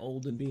 I'm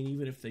old and being,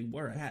 even if they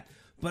were a hat.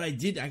 But I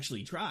did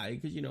actually try,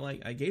 because,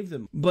 I gave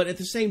them. But at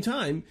the same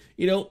time,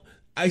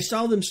 I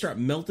saw them start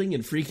melting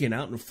and freaking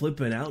out and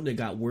flipping out, and it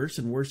got worse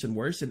and worse and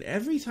worse. And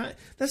every time,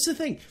 that's the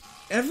thing,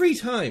 every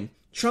time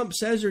Trump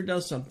says or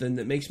does something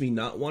that makes me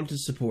not want to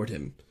support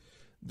him,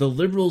 the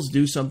liberals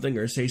do something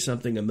or say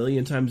something a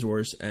million times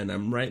worse, and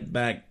I'm right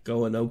back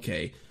going,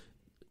 okay,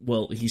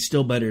 well, he's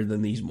still better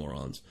than these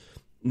morons.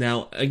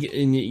 Now,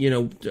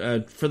 again,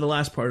 for the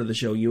last part of the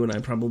show, you and I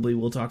probably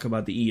will talk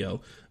about the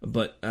EO,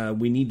 but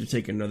we need to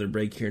take another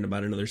break here in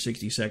about another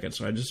 60 seconds,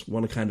 so I just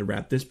want to kind of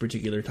wrap this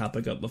particular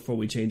topic up before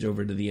we change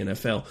over to the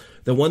NFL.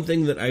 The one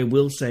thing that I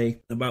will say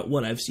about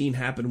what I've seen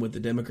happen with the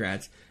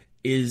Democrats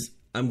is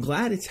I'm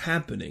glad it's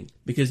happening,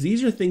 because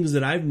these are things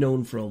that I've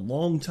known for a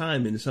long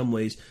time in some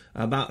ways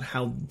about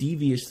how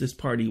devious this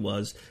party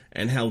was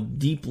and how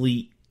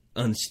deeply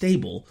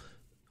unstable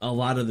a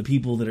lot of the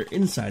people that are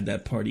inside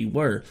that party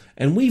were.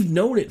 And we've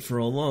known it for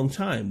a long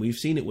time. We've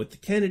seen it with the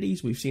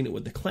Kennedys. We've seen it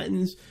with the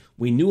Clintons.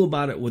 We knew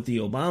about it with the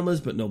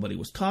Obamas, but nobody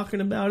was talking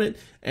about it.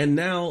 And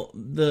now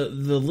the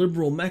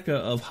liberal mecca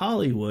of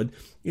Hollywood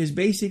is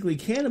basically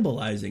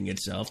cannibalizing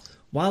itself,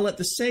 while at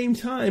the same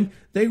time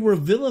they were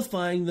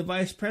vilifying the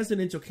vice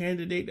presidential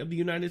candidate of the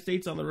United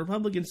States on the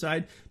Republican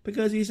side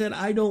because he said,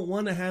 I don't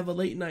want to have a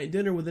late night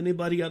dinner with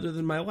anybody other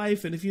than my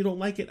wife, and if you don't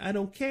like it, I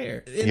don't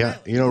care.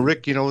 And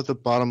Rick, what the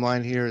bottom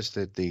line here is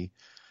that the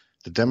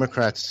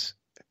Democrats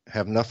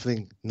have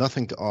nothing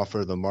to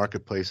offer the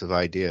marketplace of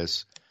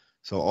ideas.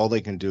 So all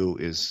they can do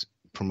is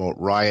promote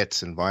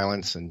riots and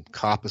violence and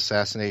cop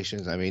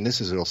assassinations. I mean, this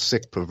is real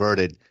sick,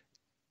 perverted,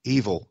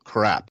 evil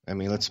crap. I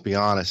mean, let's be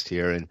honest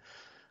here. And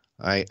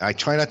I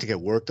try not to get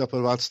worked up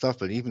about stuff,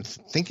 but even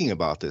thinking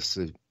about this,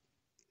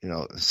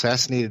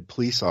 assassinated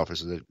police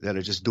officers that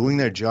are just doing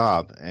their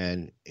job.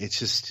 And it's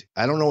just,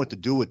 I don't know what to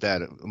do with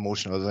that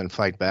emotion other than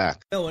fight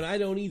back. No, and I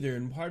don't either.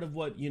 And part of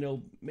what,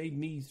 made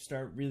me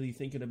start really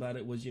thinking about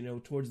it was,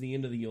 towards the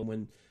end of the year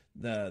when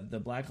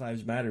the Black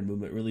Lives Matter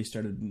movement really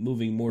started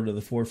moving more to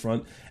the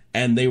forefront,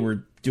 and they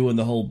were doing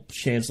the whole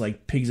chants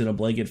like pigs in a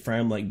blanket, fry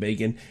 'em like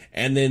bacon.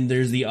 And then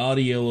there's the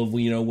audio of,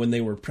 when they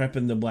were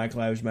prepping the Black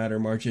Lives Matter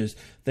marches,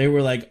 they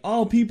were like,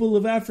 all people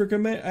of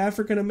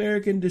African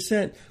American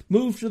descent,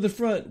 move to the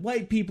front.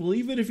 White people,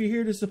 even if you're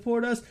here to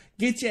support us,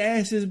 get your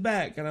asses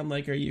back. And I'm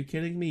like, are you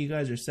kidding me? You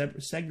guys are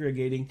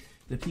segregating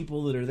the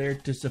people that are there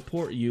to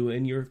support you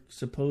in your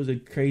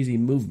supposed crazy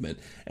movement.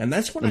 And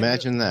that's when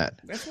that's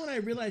when I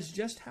realized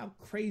just how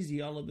crazy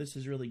all of this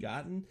has really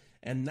gotten.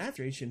 And that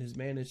administration has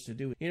managed to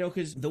do it.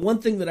 Because the one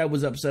thing that I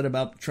was upset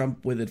about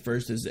Trump with at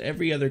first is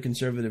every other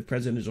conservative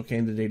presidential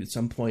candidate at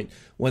some point,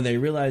 when they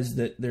realize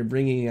that they're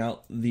bringing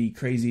out the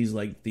crazies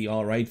like the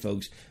all-right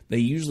folks, they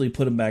usually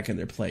put them back in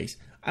their place.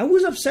 I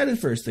was upset at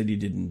first that he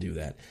didn't do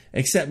that.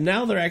 Except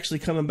now they're actually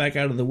coming back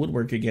out of the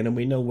woodwork again, and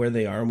we know where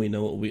they are, and we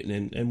know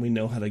and we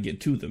know how to get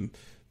to them,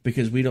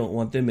 because we don't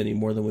want them any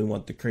more than we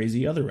want the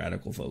crazy other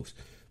radical folks.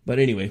 But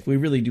anyway, we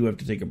really do have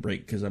to take a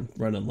break because I'm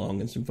running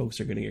long and some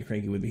folks are going to get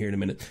cranky with me here in a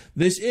minute.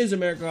 This is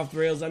America Off the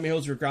Rails. I'm your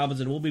host, Rick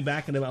Robinson. We'll be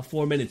back in about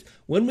 4 minutes.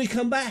 When we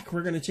come back,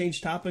 we're going to change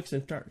topics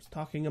and start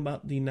talking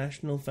about the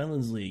National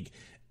Felons League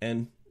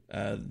and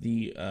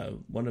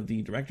one of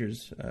the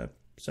directors'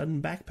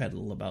 sudden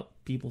backpedal about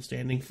people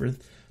standing for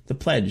the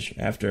pledge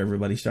after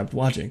everybody stopped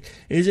watching.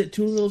 Is it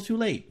too little too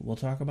late? We'll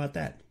talk about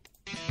that.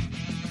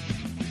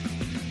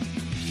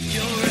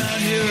 You're out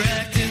here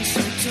acting so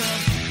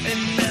tough,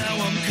 and now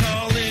I'm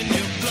calling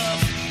your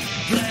bluff.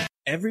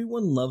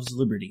 Everyone loves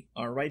liberty.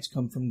 Our rights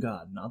come from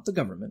God, not the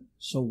government.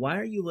 So why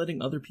are you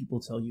letting other people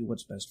tell you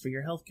what's best for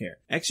your health care?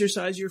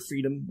 Exercise your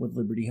freedom with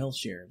Liberty Health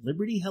Share.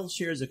 Liberty Health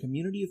Share is a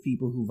community of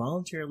people who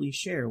voluntarily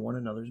share one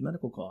another's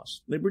medical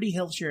costs. Liberty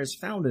Health Share is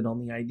founded on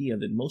the idea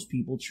that most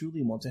people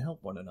truly want to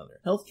help one another.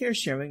 Healthcare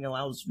sharing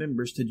allows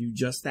members to do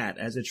just that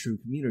as a true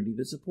community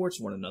that supports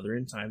one another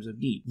in times of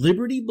need.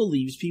 Liberty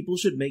believes people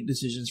should make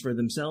decisions for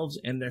themselves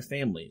and their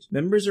families.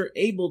 Members are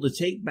able to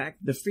take back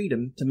the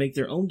freedom to make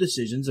their own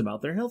decisions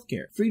about their health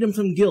care. Freedom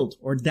from guilt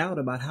or doubt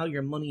about how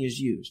your money is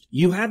used.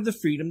 You have the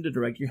freedom to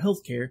direct your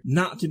health care,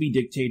 not to be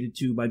dictated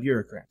to by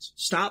bureaucrats.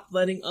 Stop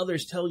letting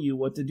others tell you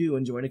what to do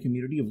and join a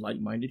community of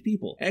like-minded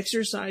people.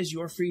 Exercise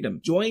your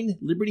freedom. Join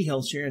Liberty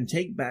Health Share and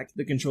take back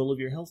the control of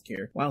your health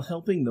care while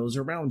helping those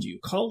around you.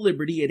 Call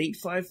Liberty at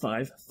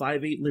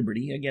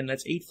 855-58-LIBERTY. Again,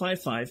 that's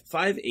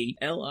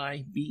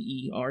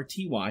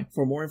 855-58-LIBERTY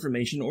for more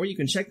information, or you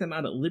can check them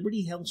out at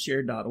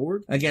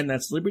libertyhealthshare.org. Again,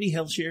 that's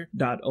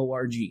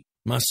libertyhealthshare.org.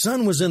 My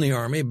son was in the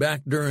Army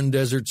back during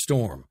Desert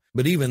Storm,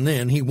 but even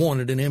then he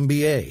wanted an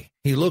MBA.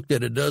 He looked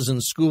at a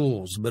dozen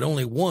schools, but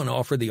only one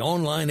offered the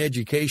online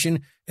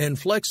education and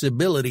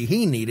flexibility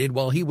he needed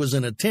while he was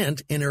in a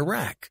tent in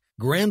Iraq.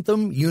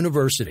 Grantham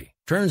University.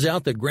 Turns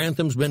out that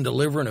Grantham's been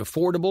delivering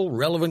affordable,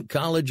 relevant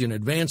college and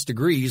advanced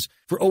degrees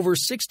for over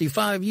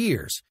 65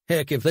 years.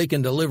 Heck, if they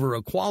can deliver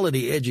a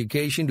quality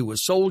education to a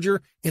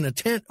soldier in a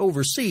tent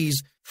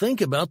overseas, think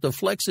about the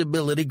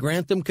flexibility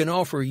Grantham can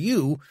offer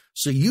you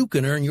so you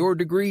can earn your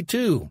degree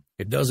too.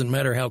 It doesn't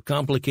matter how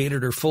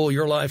complicated or full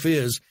your life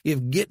is.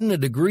 If getting a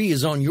degree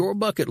is on your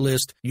bucket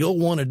list, you'll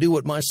want to do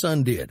what my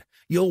son did.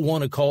 You'll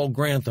want to call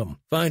Grantham.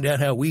 Find out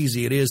how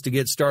easy it is to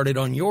get started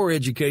on your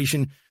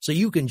education so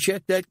you can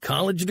check that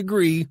college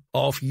degree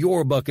off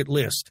your bucket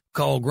list.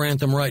 Call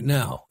Grantham right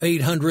now.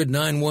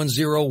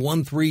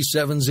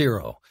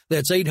 800-910-1370.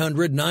 That's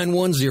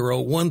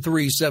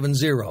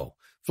 800-910-1370.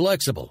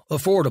 Flexible,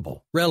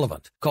 affordable,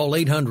 relevant. Call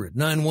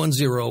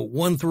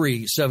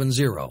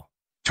 800-910-1370.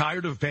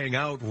 Tired of paying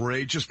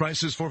outrageous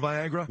prices for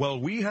Viagra? Well,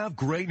 we have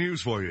great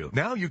news for you.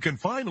 Now you can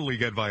finally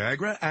get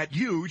Viagra at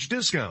huge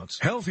discounts.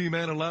 Healthy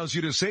Man allows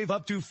you to save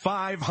up to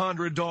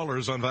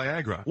 $500 on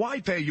Viagra. Why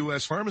pay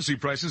U.S. pharmacy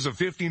prices of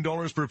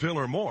 $15 per pill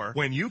or more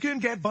when you can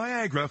get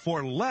Viagra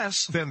for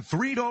less than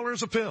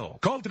 $3 a pill?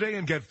 Call today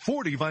and get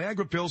 40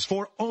 Viagra pills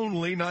for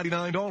only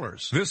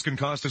 $99. This can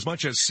cost as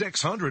much as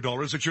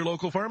 $600 at your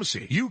local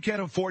pharmacy. You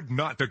can't afford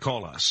not to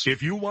call us.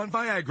 If you want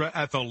Viagra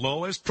at the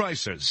lowest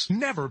prices,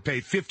 never pay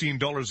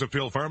 $15 a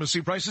pill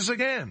pharmacy prices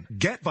again.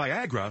 Get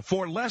Viagra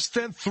for less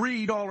than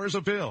 $3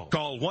 a pill.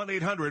 Call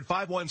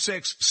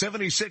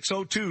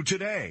 1-800-516-7602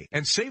 today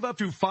and save up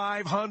to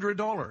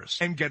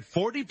 $500 and get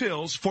 40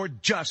 pills for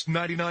just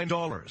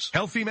 $99.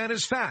 Healthy Man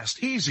is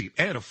fast, easy,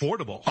 and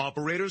affordable.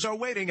 Operators are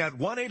waiting at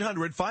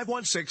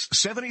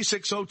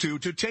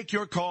 1-800-516-7602 to take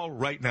your call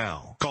right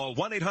now. Call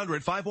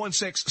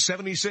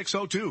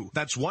 1-800-516-7602.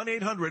 That's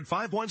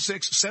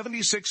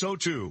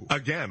 1-800-516-7602.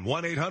 Again,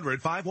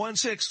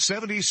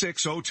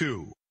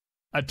 1-800-516-7602.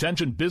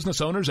 Attention business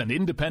owners and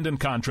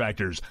independent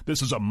contractors.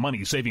 This is a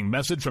money-saving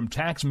message from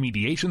Tax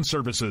Mediation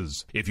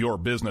Services. If your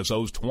business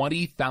owes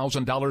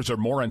 $20,000 or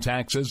more in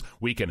taxes,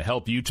 we can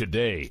help you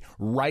today,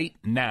 right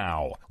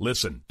now.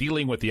 Listen,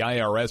 dealing with the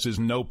IRS is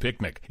no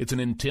picnic. It's an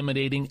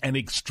intimidating and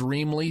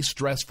extremely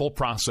stressful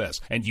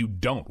process, and you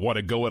don't want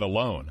to go it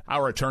alone.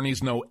 Our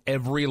attorneys know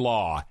every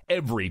law,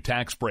 every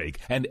tax break,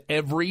 and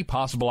every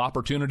possible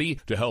opportunity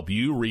to help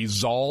you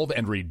resolve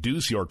and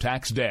reduce your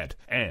tax debt.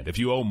 And if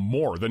you owe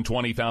more than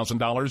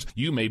 $20,000,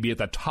 you may be at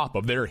the top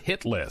of their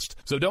hit list.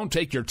 So don't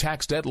take your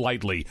tax debt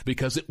lightly,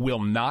 because it will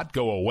not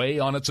go away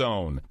on its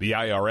own. The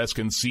IRS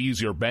can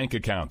seize your bank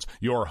accounts,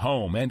 your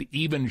home, and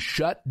even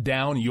shut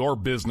down your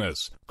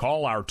business.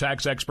 Call our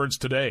tax experts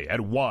today at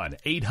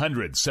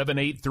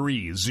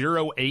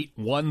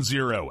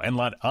 1-800-783-0810 and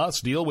let us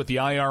deal with the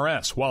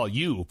IRS while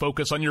you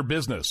focus on your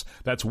business.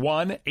 That's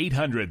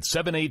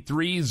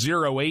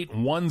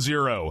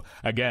 1-800-783-0810.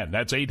 Again,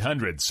 that's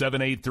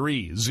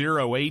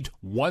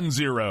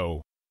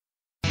 800-783-0810.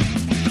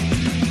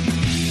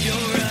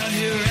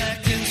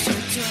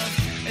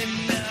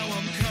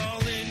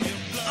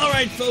 All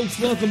right, folks,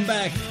 welcome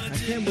back. I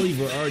can't believe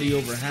we're already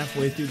over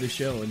halfway through the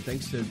show, and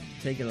thanks to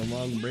taking a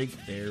long break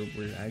there,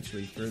 we're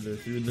actually further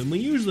through than we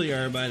usually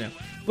are by now.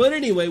 But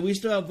anyway, we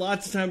still have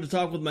lots of time to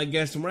talk with my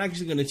guest, and we're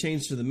actually going to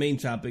change to the main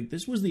topic.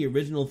 This was the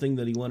original thing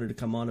that he wanted to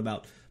come on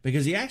about,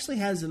 because he actually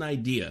has an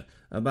idea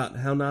about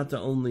how not to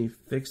only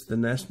fix the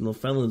National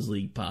Felons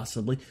League,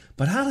 possibly,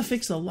 but how to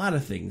fix a lot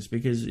of things,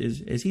 because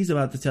as he's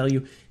about to tell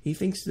you, he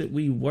thinks that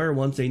we were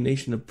once a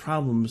nation of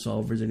problem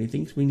solvers, and he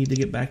thinks we need to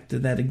get back to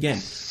that again.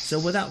 So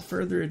without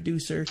further ado,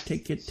 sir,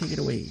 take it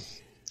away.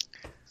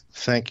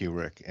 Thank you,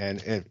 Rick.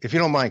 And if you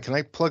don't mind, can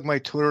I plug my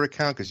Twitter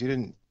account?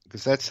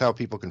 Because that's how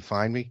people can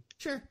find me.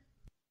 Sure.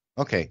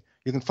 Okay.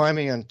 You can find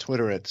me on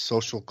Twitter at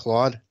Social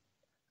Claude.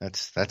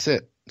 That's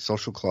it.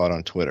 Social Claude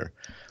on Twitter.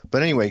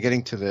 But anyway,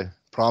 getting to the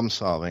problem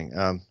solving.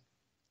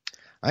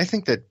 I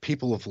think that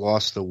people have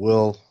lost the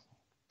will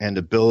and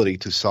ability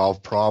to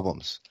solve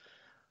problems.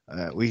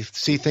 We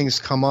see things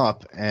come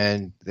up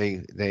and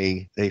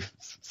they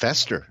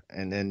fester,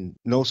 and then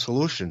no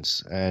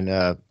solutions.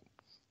 And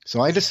so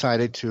I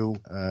decided to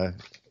I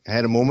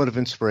had a moment of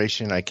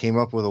inspiration. I came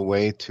up with a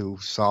way to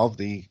solve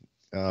the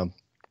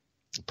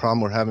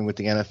problem we're having with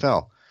the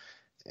NFL.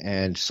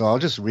 And so I'll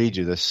just read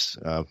you this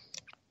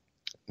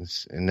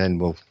and then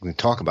we can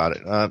talk about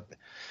it.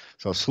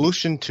 So,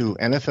 solution to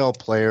NFL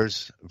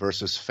players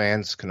versus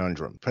fans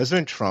conundrum.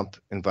 President Trump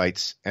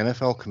invites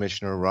NFL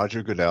Commissioner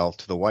Roger Goodell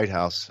to the White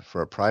House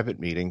for a private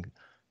meeting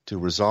to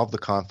resolve the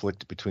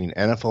conflict between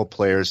NFL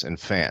players and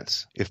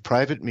fans. If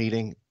private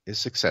meeting is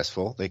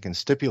successful, they can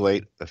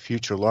stipulate a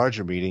future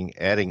larger meeting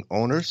adding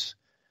owners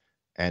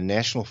and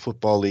National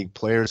Football League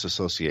Players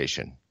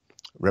Association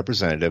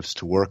representatives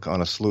to work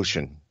on a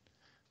solution.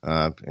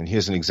 And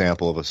here's an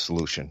example of a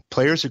solution.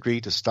 Players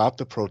agreed to stop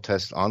the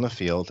protest on the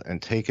field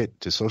and take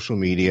it to social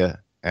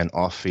media and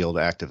off-field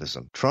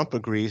activism. Trump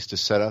agrees to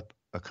set up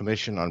a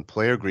commission on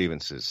player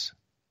grievances.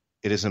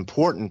 It is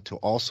important to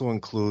also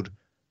include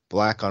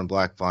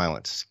black-on-black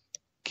violence.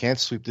 Can't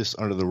sweep this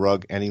under the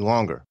rug any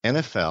longer.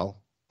 NFL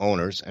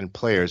owners and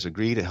players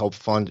agree to help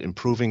fund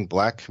improving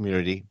black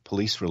community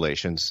police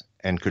relations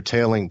and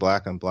curtailing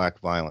black-on-black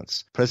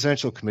violence.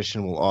 Presidential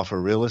Commission will offer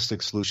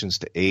realistic solutions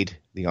to aid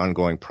the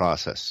ongoing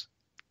process.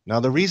 Now,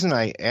 the reason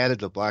I added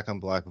the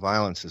black-on-black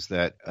violence is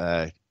that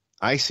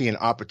I see an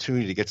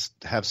opportunity to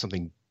have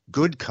something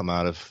good come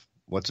out of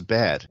what's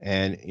bad.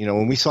 And,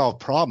 when we solve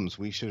problems,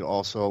 we should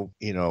also,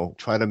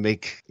 try to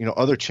make,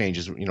 other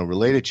changes,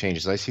 related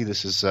changes. I see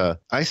this as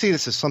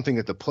something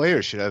that the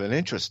players should have an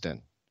interest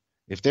in.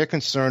 If they're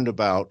concerned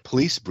about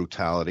police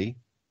brutality,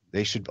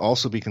 they should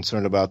also be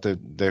concerned about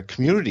their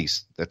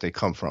communities that they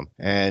come from.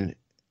 And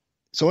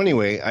so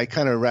anyway, I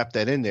kind of wrapped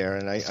that in there,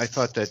 and I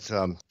thought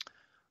that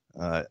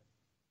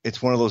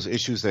it's one of those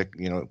issues that,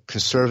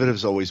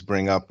 conservatives always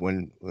bring up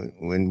when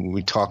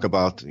we talk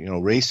about,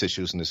 race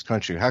issues in this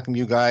country. How come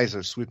you guys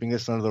are sweeping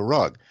this under the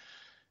rug?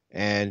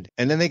 And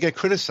then they get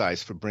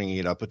criticized for bringing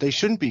it up, but they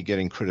shouldn't be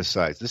getting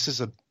criticized. This is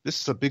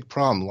a big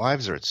problem.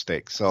 Lives are at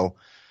stake. So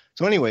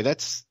anyway,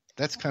 that's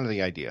kind of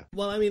the idea.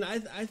 Well, I mean,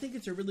 I think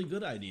it's a really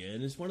good idea,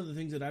 and it's one of the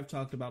things that I've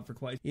talked about for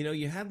quite...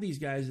 you have these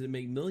guys that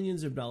make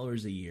millions of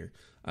dollars a year.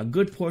 A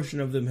good portion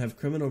of them have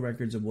criminal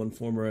records of one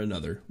form or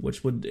another,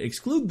 which would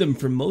exclude them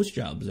from most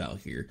jobs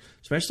out here,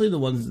 especially the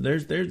ones...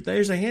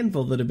 There's a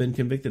handful that have been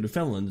convicted of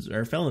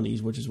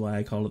felonies, which is why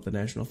I call it the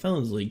National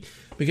Felons League,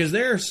 because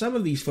there are some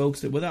of these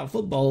folks that without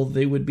football,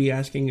 they would be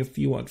asking if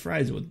you want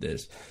fries with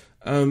this.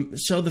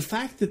 So the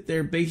fact that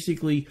they're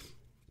basically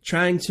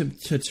trying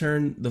to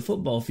turn the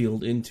football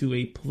field into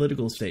a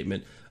political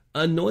statement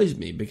annoys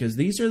me, because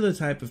these are the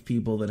type of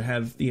people that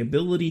have the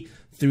ability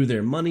through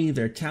their money,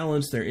 their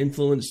talents, their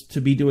influence to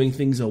be doing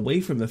things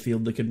away from the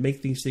field that could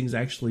make these things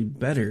actually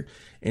better,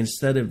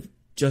 instead of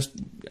just,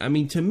 I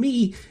mean, to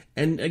me,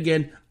 and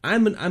again,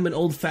 I'm an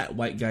old fat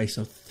white guy,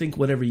 so think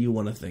whatever you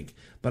want to think.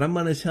 But I'm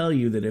going to tell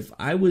you that if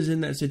I was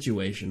in that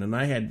situation, and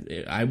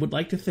I would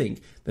like to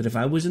think that if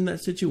I was in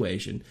that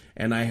situation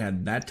and I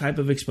had that type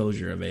of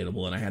exposure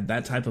available and I had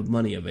that type of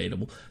money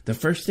available, the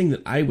first thing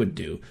that I would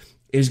do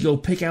is go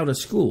pick out a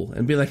school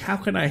and be like, how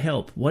can I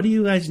help? What do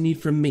you guys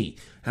need from me?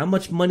 How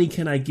much money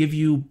can I give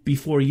you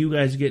before you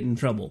guys get in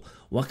trouble?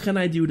 What can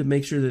I do to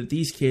make sure that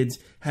these kids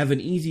have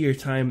an easier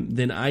time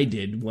than I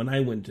did when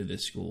I went to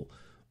this school?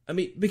 I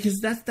mean,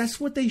 because that's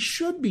what they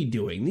should be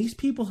doing. These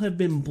people have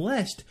been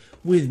blessed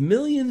with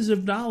millions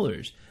of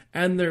dollars.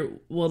 And they're,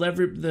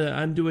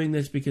 I'm doing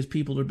this because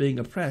people are being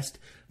oppressed.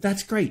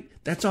 That's great.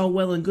 That's all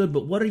well and good.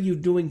 But what are you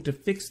doing to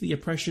fix the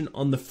oppression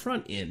on the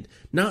front end,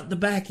 not the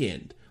back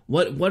end?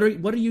 What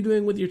are you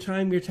doing with your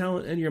time, your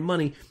talent, and your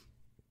money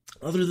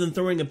other than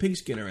throwing a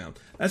pigskin around?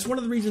 That's one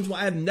of the reasons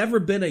why I've never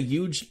been a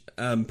huge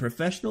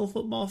professional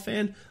football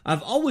fan.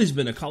 I've always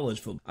been a college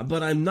football,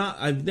 but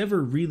I've never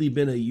really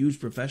been a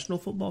huge professional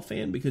football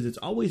fan because it's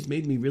always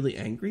made me really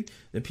angry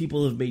that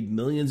people have made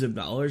millions of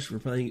dollars for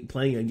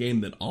playing a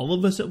game that all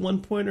of us at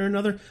one point or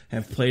another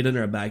have played in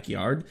our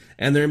backyard,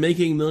 and they're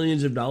making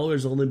millions of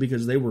dollars only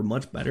because they were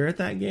much better at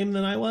that game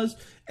than I was.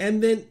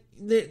 And then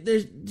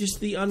there's just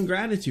the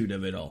ungratitude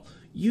of it all.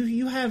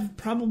 You have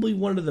probably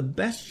one of the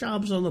best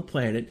jobs on the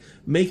planet,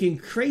 making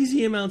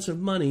crazy amounts of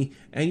money,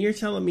 and you're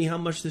telling me how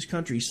much this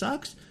country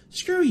sucks?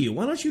 Screw you.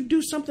 Why don't you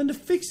do something to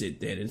fix it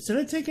then, instead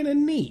of taking a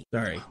knee?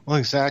 Sorry. Well,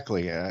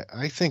 exactly.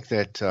 I think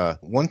that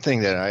one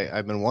thing that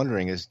I've been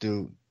wondering is,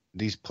 do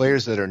these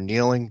players that are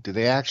kneeling, do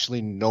they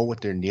actually know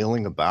what they're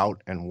kneeling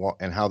about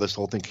and how this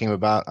whole thing came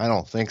about? I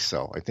don't think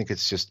so. I think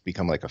it's just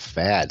become like a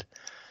fad.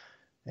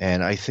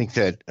 And I think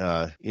that,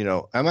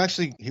 I'm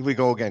actually, here we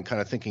go again,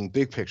 kind of thinking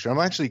big picture. I'm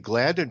actually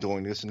glad they're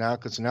doing this now,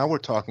 because now we're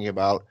talking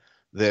about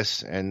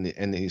this and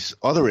these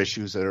other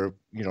issues that are,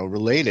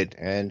 related.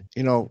 And,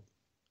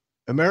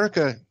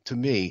 America, to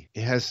me,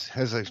 has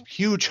a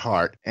huge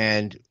heart,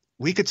 and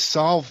we could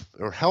solve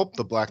or help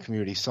the Black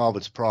community solve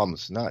its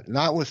problems,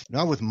 not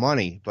with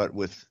money, but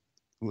with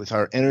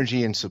our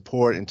energy and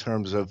support in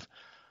terms of,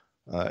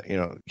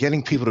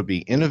 getting people to be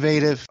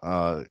innovative.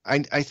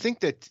 I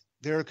think that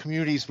there are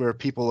communities where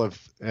people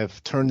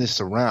have turned this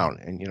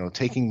around and,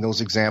 taking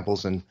those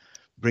examples and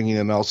bringing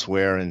them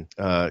elsewhere. And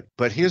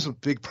but here's a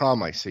big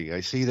problem I see. I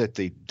see that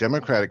the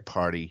Democratic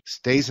Party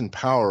stays in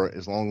power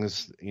as long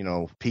as,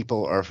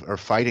 people are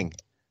fighting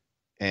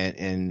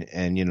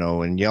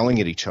and yelling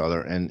at each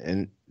other.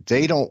 And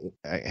they don't,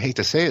 I hate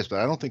to say this, but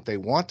I don't think they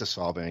want to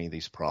solve any of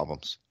these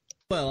problems.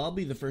 Well, I'll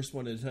be the first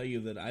one to tell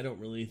you that I don't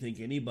really think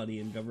anybody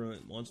in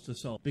government wants to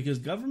solve, because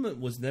government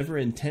was never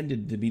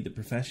intended to be the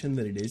profession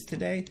that it is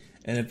today.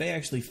 And if they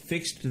actually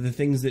fixed the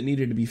things that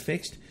needed to be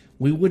fixed,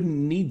 we wouldn't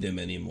need them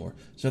anymore.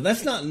 So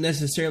that's not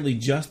necessarily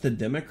just a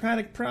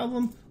Democratic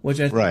problem,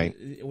 which I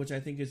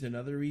think is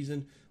another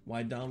reason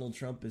why Donald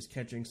Trump is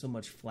catching so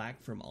much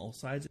flack from all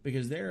sides,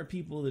 because there are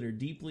people that are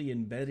deeply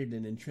embedded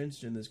and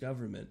entrenched in this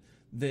government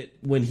that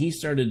when he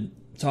started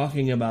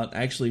talking about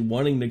actually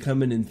wanting to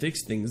come in and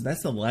fix things,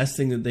 that's the last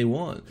thing that they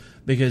want.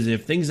 Because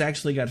if things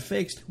actually got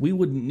fixed, we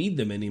wouldn't need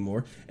them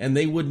anymore, and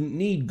they wouldn't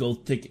need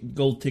gold ticket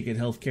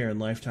healthcare and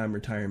lifetime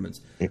retirements.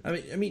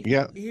 I mean,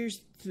 yeah.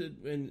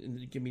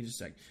 And give me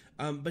just a sec.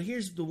 But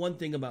here's the one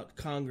thing about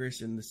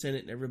Congress and the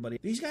Senate and everybody.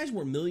 These guys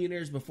were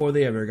millionaires before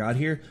they ever got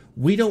here.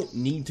 We don't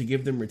need to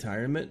give them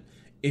retirement.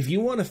 If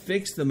you want to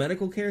fix the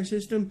medical care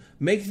system,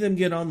 make them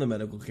get on the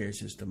medical care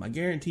system. I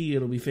guarantee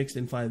it'll be fixed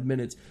in 5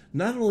 minutes.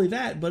 Not only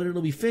that, but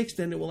it'll be fixed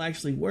and it will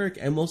actually work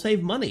and we'll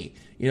save money.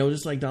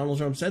 Just like Donald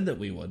Trump said that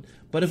we would.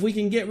 But if we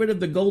can get rid of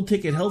the gold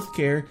ticket health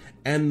care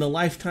and the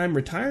lifetime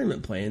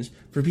retirement plans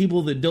for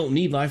people that don't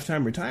need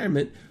lifetime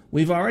retirement,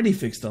 we've already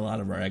fixed a lot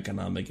of our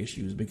economic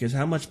issues, because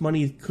how much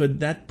money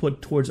could that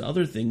put towards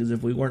other things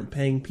if we weren't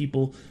paying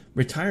people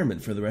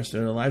retirement for the rest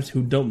of their lives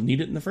who don't need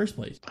it in the first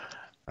place?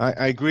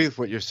 I agree with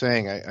what you're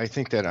saying. I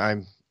think that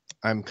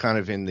I'm kind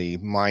of in the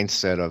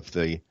mindset of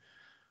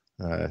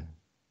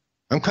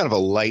I'm kind of a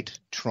light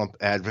Trump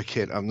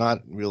advocate. I'm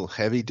not real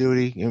heavy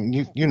duty.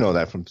 You know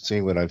that from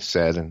seeing what I've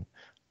said, and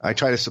I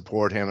try to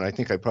support him, and I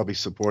think I probably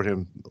support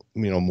him,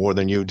 more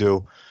than you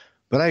do.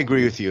 But I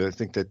agree with you. I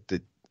think that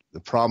the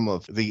problem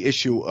of the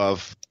issue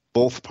of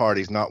both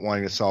parties not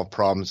wanting to solve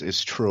problems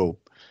is true.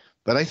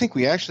 But I think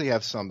we actually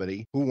have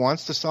somebody who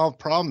wants to solve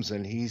problems,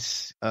 and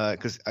he's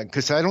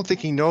because I don't think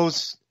he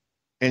knows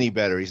any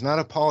better. He's not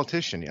a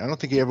politician. I don't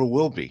think he ever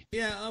will be.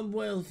 Yeah, I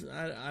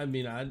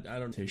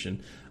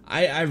don't.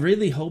 I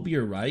really hope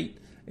you're right.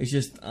 It's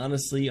just,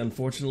 honestly,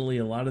 unfortunately,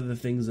 a lot of the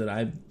things that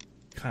I've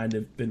kind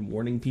of been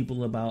warning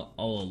people about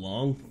all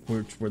along,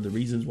 which were the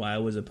reasons why I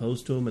was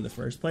opposed to him in the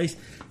first place,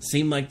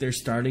 seem like they're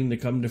starting to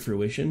come to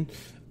fruition.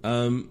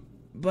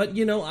 But,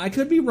 I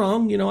could be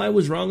wrong. I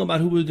was wrong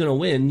about who was going to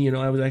win.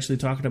 I was actually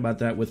talking about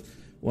that with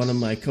one of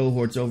my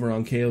cohorts over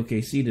on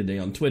KOKC today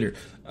on Twitter,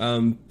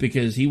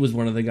 because he was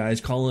one of the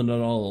guys calling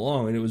it all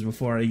along, and it was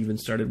before I even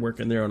started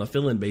working there on a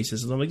fill-in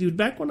basis. And I'm like, dude,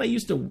 back when I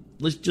used to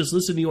just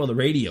listen to you on the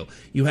radio,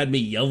 you had me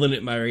yelling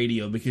at my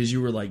radio because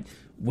you were like,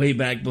 way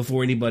back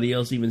before anybody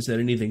else even said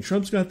anything,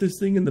 Trump's got this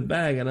thing in the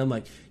bag. And I'm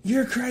like,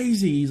 you're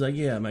crazy. He's like,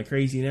 yeah, am I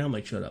crazy now? I'm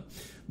like, shut up.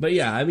 But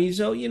yeah, I mean,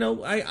 so,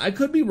 I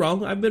could be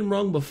wrong. I've been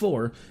wrong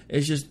before.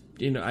 It's just,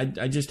 I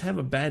just have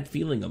a bad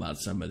feeling about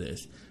some of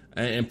this.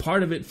 And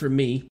part of it for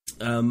me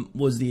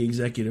was the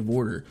executive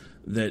order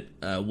that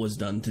was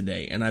done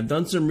today. And I've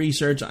done some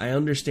research. I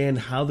understand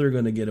how they're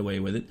going to get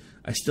away with it.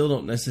 I still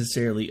don't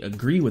necessarily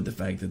agree with the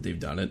fact that they've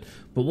done it.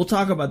 But we'll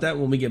talk about that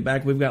when we get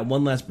back. We've got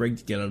one last break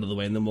to get out of the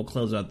way, and then we'll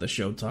close out the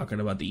show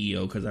talking about the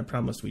EO, because I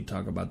promised we'd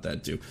talk about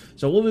that too.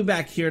 So we'll be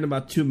back here in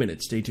about 2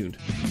 minutes. Stay tuned.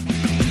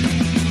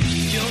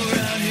 You're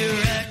out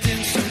here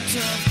acting so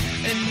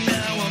tough, and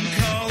now I'm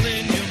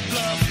calling your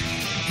bluff.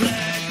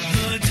 Black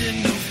hoods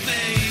in no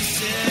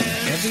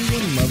faces.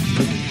 Everyone loves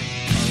liberty.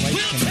 Our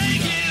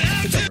rights come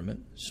from the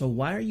government. So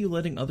why are you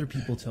letting other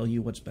people tell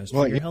you what's best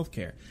for your health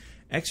care?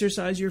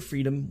 Exercise your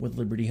freedom with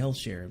Liberty Health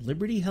Share.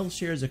 Liberty Health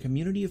Share is a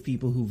community of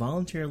people who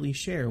voluntarily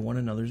share one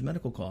another's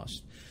medical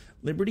costs.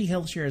 Liberty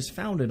Health Share is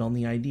founded on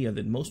the idea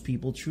that most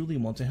people truly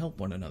want to help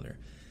one another.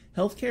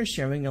 Healthcare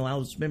sharing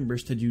allows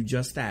members to do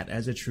just that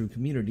as a true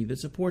community that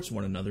supports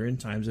one another in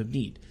times of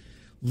need.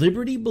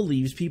 Liberty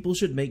believes people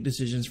should make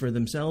decisions for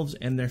themselves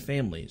and their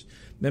families.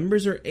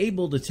 Members are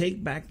able to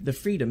take back the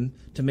freedom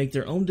to make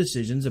their own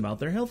decisions about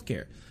their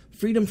healthcare.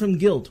 Freedom from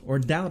guilt or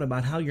doubt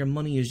about how your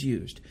money is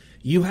used.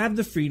 You have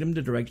the freedom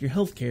to direct your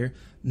healthcare,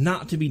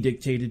 not to be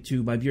dictated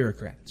to by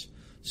bureaucrats.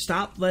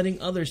 Stop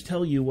letting others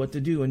tell you what to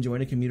do and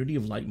join a community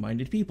of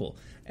like-minded people.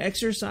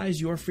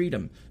 Exercise your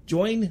freedom.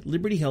 Join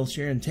Liberty Health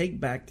Share and take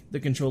back the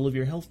control of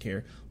your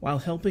healthcare while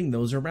helping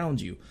those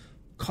around you.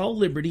 Call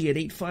Liberty at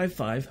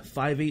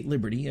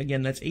 855-58-LIBERTY.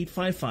 Again, that's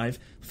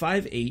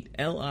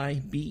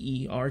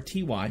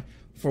 855-58-LIBERTY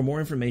for more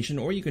information,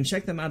 or you can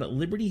check them out at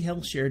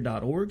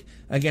libertyhealthshare.org.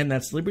 Again,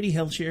 that's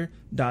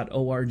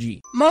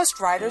libertyhealthshare.org.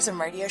 Most writers and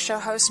radio show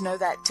hosts know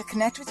that to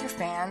connect with your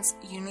fans,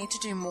 you need to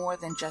do more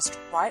than just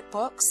write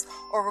books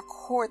or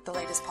record the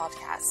latest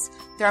podcasts.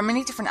 There are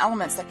many different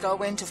elements that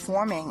go into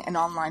forming an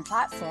online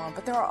platform,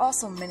 but there are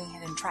also many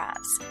hidden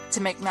traps. To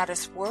make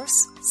matters worse,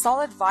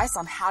 solid advice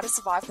on how to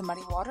survive the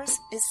muddy waters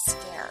is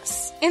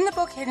scarce. In the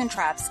book Hidden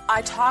Traps,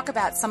 I talk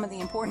about some of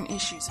the important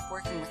issues of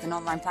working with an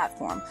online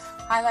platform,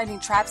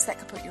 highlighting traps that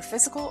could put your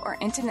physical or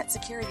internet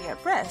security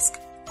at risk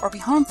or be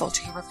harmful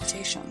to your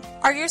reputation.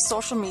 Are your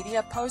social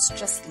media posts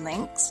just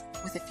links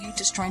with a few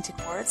disjointed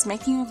words,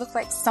 making you look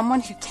like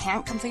someone who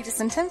can't complete a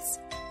sentence?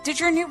 Did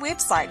your new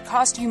website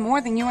cost you more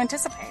than you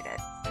anticipated?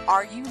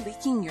 Are you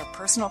leaking your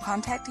personal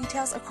contact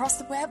details across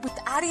the web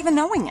without even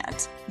knowing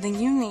it? Then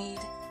you need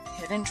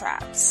Hidden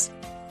Traps.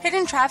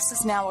 Hidden Traps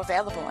is now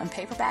available in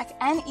paperback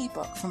and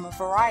ebook from a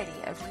variety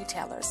of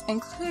retailers,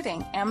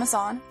 including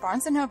Amazon,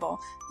 Barnes & Noble,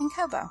 and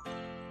Kobo.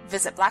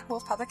 Visit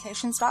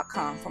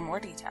blackwolfpublications.com for more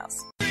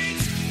details.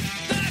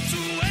 That's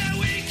where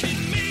we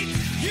can meet.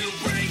 You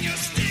bring your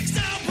sticks,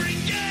 I'll bring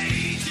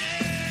gauges.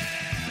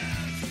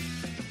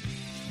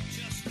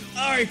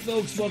 All right,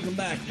 folks, welcome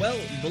back. Well,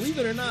 believe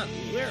it or not,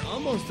 we're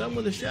almost done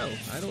with the show.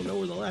 I don't know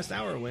where the last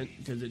hour went,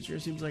 because it sure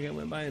seems like it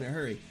went by in a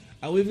hurry.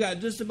 We've got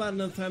just about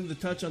enough time to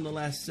touch on the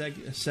last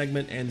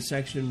segment and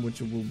section,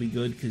 which will be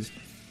good, because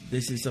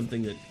this is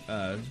something that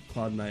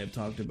Claude and I have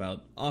talked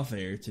about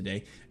off-air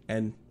today,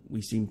 and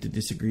we seem to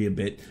disagree a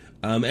bit.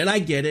 And I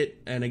get it.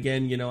 And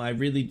again, I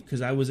really,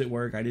 because I was at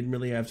work, I didn't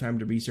really have time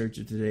to research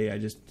it today. I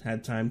just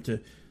had time to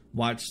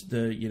watch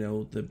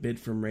the bit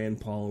from Rand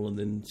Paul and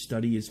then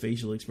study his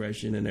facial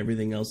expression and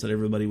everything else that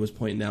everybody was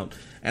pointing out.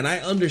 And I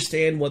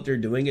understand what they're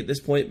doing at this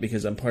point,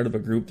 because I'm part of a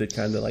group that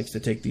kind of likes to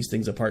take these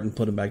things apart and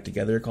put them back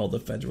together, called the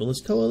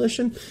Federalist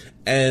Coalition.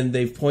 And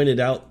they've pointed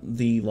out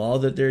the law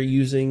that they're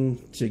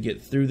using to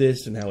get through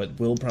this and how it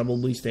will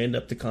probably stand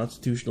up to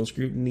constitutional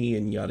scrutiny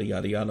and yada,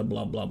 yada, yada,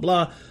 blah, blah,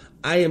 blah.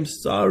 I am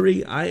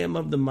sorry. I am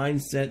of the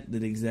mindset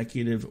that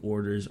executive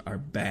orders are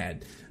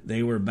bad.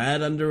 They were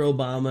bad under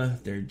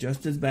Obama. They're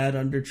just as bad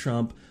under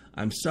Trump.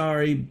 I'm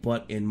sorry,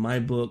 but in my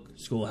book,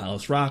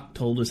 Schoolhouse Rock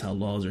told us how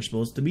laws are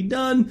supposed to be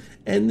done,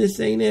 and this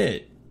ain't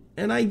it.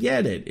 And I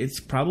get it. It's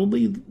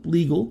probably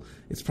legal.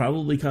 It's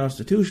probably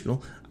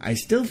constitutional. I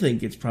still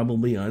think it's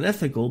probably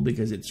unethical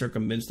because it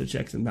circumvents the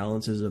checks and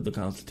balances of the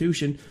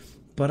Constitution.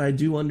 But I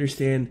do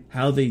understand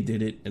how they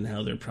did it and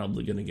how they're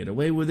probably going to get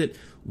away with it.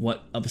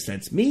 What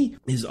upsets me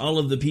is all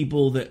of the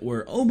people that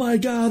were, oh my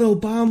God,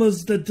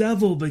 Obama's the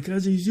devil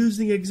because he's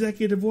using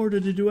executive order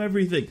to do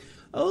everything.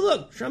 Oh,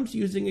 look, Trump's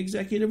using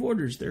executive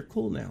orders. They're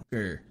cool now.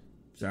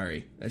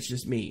 Sorry, that's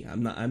just me.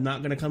 I'm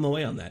not going to come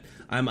away on that.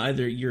 I'm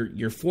either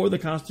you're for the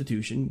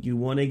Constitution, you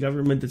want a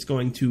government that's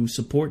going to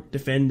support,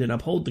 defend, and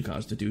uphold the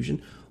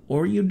Constitution,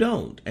 or you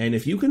don't. And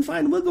if you can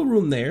find wiggle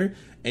room there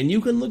and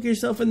you can look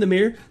yourself in the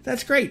mirror,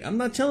 that's great. I'm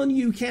not telling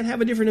you can't have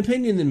a different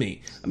opinion than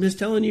me. I'm just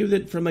telling you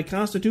that from a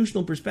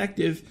constitutional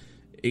perspective,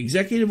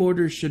 Executive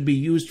orders should be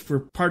used for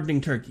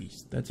pardoning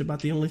turkeys. That's about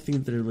the only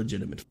thing that are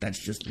legitimate. That's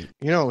just me.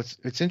 You know,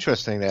 it's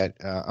interesting that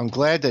I'm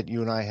glad that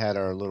you and I had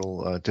our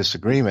little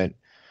disagreement.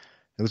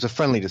 It was a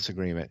friendly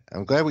disagreement.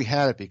 I'm glad we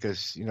had it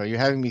because, you know, you're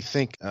having me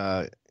think,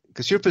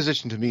 because your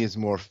position to me is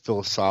more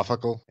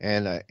philosophical.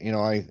 And, you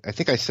know, I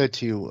think I said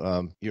to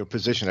you, your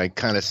position, I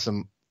kind of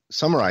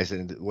summarize it.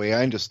 And the way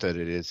I understood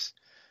it is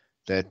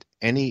that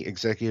any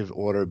executive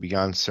order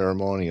beyond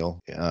ceremonial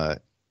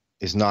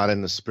is not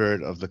in the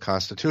spirit of the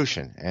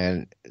Constitution.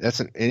 And that's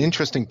an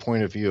interesting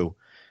point of view.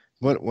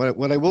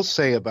 What I will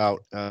say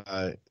about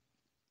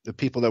the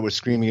people that were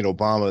screaming at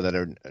Obama that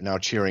are now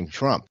cheering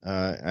Trump,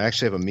 I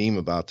actually have a meme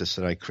about this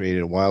that I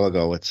created a while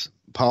ago. It's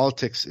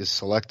politics is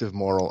selective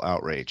moral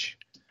outrage.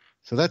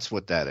 So that's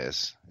what that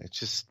is. It's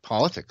just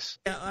politics.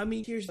 Yeah, I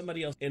mean, here's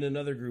somebody else in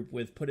another group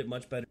with put it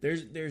much better.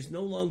 There's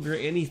no longer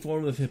any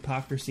form of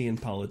hypocrisy in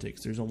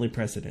politics. There's only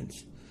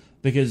precedence.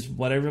 Because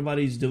what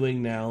everybody's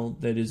doing now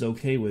that is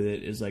okay with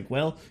it is like,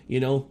 well, you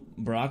know,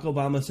 Barack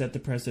Obama set the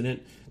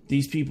precedent.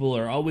 These people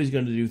are always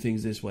going to do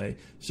things this way.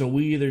 So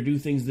we either do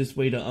things this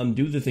way to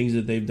undo the things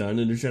that they've done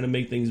and they're trying to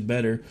make things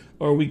better,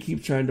 or we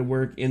keep trying to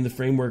work in the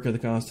framework of the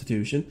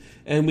Constitution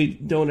and we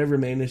don't ever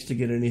manage to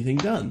get anything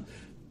done.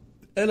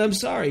 And I'm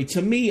sorry,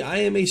 to me, I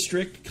am a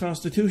strict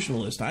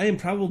constitutionalist. I am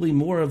probably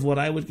more of what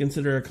I would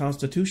consider a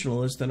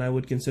constitutionalist than I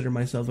would consider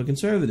myself a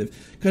conservative.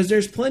 Because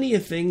there's plenty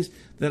of things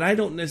that I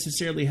don't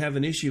necessarily have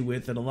an issue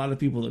with that a lot of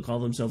people that call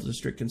themselves a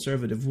strict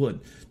conservative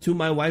would. To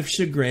my wife's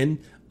chagrin,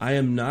 I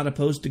am not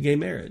opposed to gay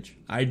marriage.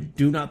 I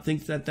do not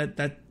think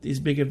that is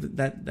big of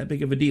that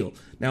big of a deal.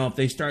 Now, if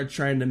they start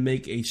trying to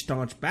make a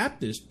staunch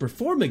Baptist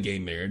perform a gay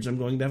marriage, I'm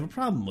going to have a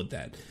problem with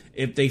that.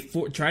 If they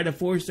try to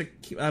force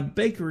a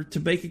baker to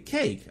bake a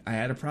cake, I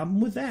had a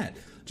problem with that.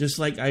 Just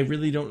like I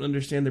really don't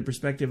understand the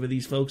perspective of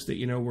these folks that,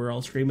 you know, we're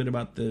all screaming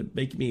about the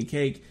bake me a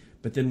cake,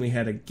 but then we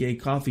had a gay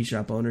coffee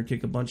shop owner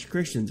kick a bunch of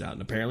Christians out,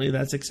 and apparently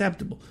that's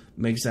acceptable.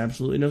 Makes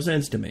absolutely no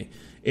sense to me.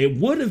 It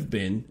would have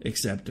been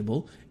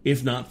acceptable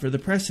if not for the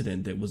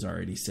precedent that was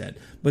already set.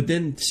 But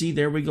then, see,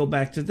 there we go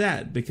back to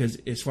that, because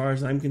as far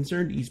as I'm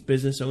concerned, each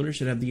business owner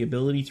should have the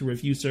ability to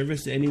refuse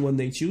service to anyone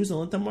they choose and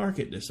let the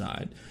market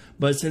decide.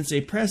 But since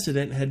a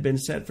precedent had been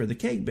set for the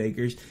cake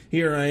bakers,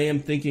 here I am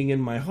thinking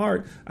in my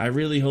heart, I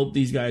really hope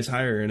these guys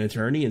hire an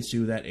attorney and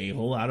sue that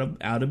a-hole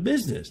out of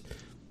business.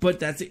 But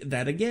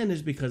that again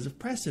is because of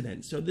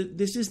precedent. So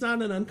this is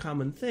not an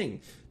uncommon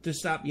thing to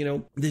stop. You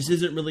know, this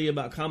isn't really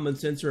about common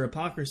sense or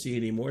hypocrisy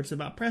anymore. It's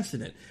about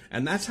precedent.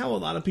 And that's how a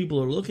lot of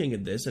people are looking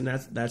at this, and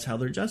that's how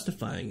they're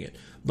justifying it.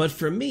 But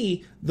for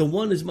me, the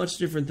one is much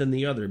different than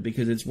the other,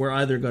 because we're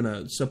either going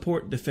to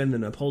support, defend,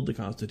 and uphold the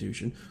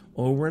Constitution,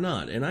 or we're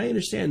not. And I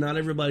understand not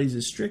everybody's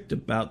as strict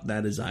about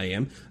that as I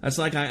am. That's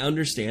like I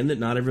understand that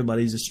not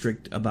everybody's as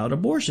strict about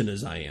abortion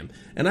as I am.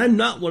 And I'm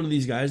not one of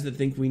these guys that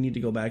think we need to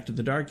go back to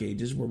the Dark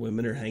Ages where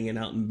women are hanging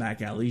out in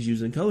back alleys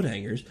using coat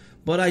hangers.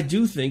 But I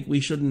do think we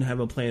shouldn't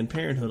have a Planned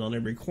Parenthood on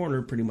every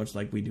corner, pretty much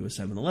like we do a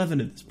 7-Eleven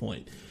at this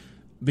point.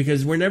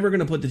 Because we're never going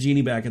to put the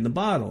genie back in the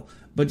bottle.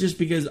 But just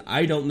because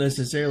I don't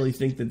necessarily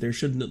think that there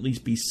shouldn't at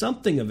least be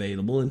something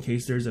available in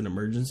case there's an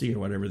emergency or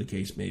whatever the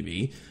case may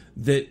be,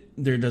 that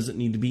there doesn't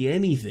need to be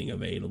anything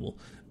available.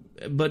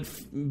 But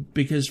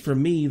because for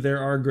me, there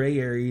are gray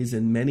areas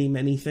in many,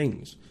 many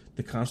things.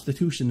 The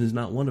Constitution is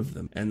not one of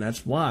them. And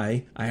that's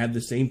why I have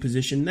the same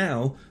position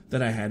now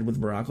that I had with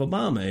Barack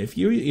Obama. If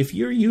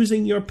you're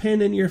using your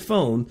pen and your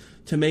phone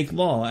to make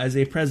law as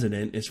a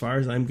president, as far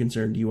as I'm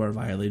concerned, you are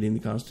violating the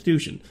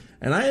Constitution.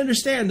 And I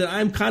understand that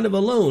I'm kind of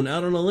alone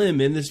out on a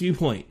limb in this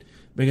viewpoint,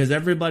 because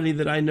everybody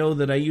that I know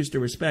that I used to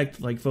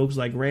respect, like folks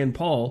like Rand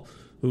Paul,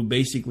 who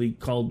basically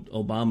called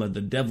Obama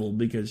the devil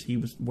because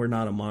we're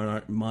not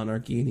a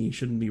monarchy and he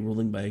shouldn't be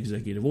ruling by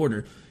executive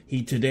order.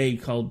 He today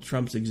called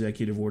Trump's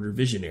executive order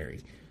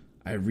visionary.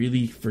 I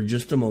really, for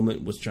just a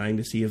moment, was trying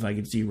to see if I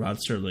could see Rod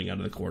Serling out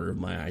of the corner of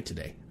my eye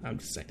today. I'm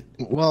just saying.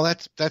 Well,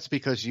 that's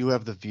because you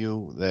have the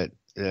view that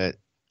the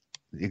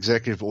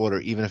executive order,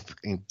 even if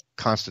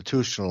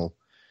constitutional,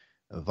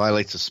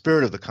 violates the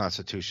spirit of the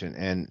Constitution.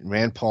 And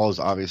Rand Paul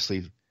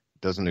obviously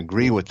doesn't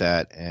agree with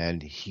that.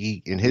 And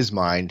he, in his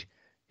mind,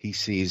 he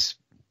sees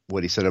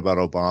what he said about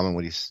Obama and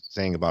what he's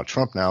saying about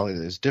Trump now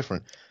is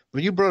different.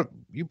 But you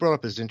brought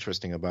up as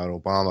interesting about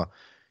Obama.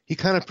 He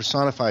kind of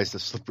personifies the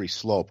slippery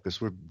slope, because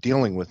we're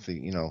dealing with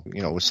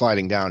we're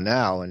sliding down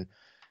now,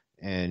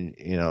 and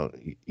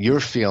you're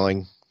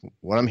feeling,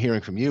 what I'm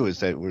hearing from you is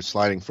that we're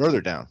sliding further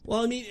down.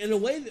 Well, I mean, in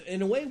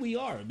a way we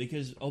are,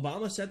 because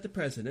Obama set the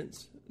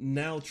precedents.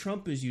 Now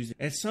Trump is using.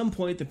 At some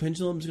point, the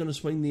pendulum's going to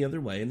swing the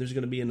other way, and there's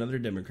going to be another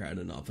Democrat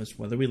in office,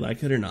 whether we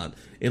like it or not.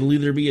 It'll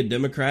either be a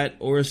Democrat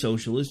or a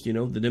socialist. You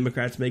know, the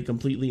Democrats may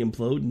completely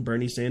implode, and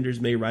Bernie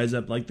Sanders may rise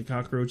up like the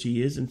cockroach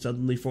he is and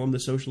suddenly form the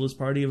Socialist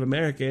Party of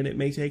America, and it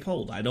may take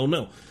hold. I don't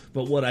know.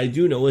 But what I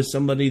do know is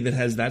somebody that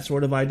has that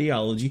sort of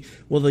ideology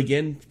will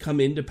again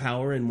come into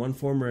power in one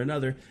form or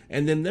another,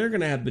 and then they're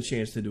going to have the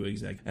chance to do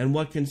exactly. And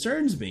what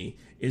concerns me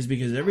is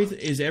because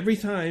every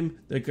time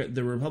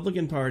the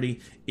Republican Party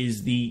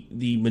is the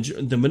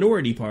the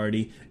minority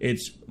party,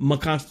 it's my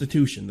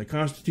Constitution. The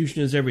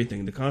Constitution is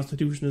everything. The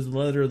Constitution is the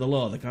letter of the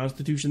law. The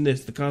Constitution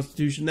this, the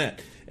Constitution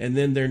that. And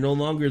then they're no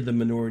longer the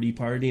minority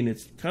party, and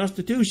it's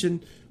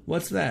Constitution.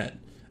 What's that?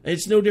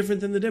 It's no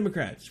different than the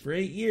Democrats. For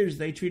 8 years,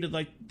 they treated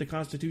the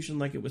Constitution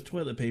like it was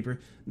toilet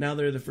paper. Now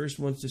they're the first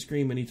ones to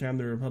scream anytime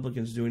the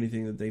Republicans do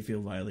anything that they feel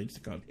violates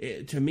the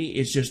Constitution. To me,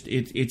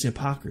 it's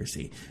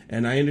hypocrisy.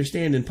 And I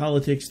understand in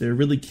politics there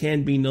really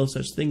can be no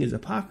such thing as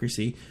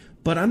hypocrisy,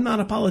 but I'm not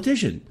a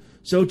politician.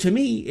 So to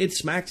me, it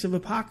smacks of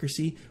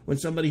hypocrisy when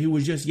somebody who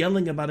was just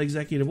yelling about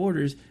executive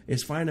orders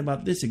is fine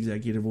about this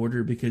executive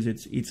order because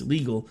it's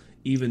legal,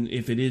 even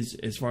if it is,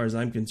 as far as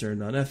I'm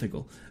concerned,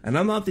 unethical. And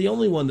I'm not the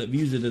only one that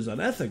views it as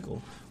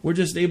unethical. We're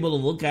just able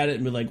to look at it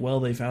and be like, well,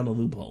 they found a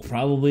loophole.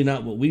 Probably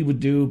not what we would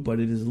do,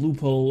 but it is a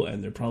loophole,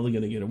 and they're probably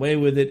going to get away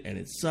with it, and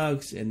it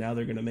sucks, and now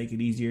they're going to make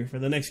it easier for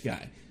the next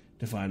guy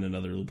to find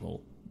another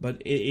loophole.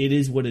 But it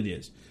is what it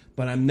is.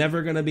 But I'm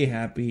never going to be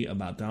happy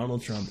about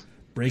Donald Trump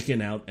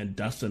breaking out and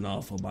dusting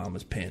off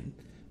Obama's pen,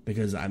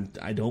 because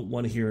I don't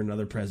want to hear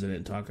another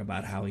president talk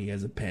about how he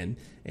has a pen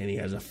and he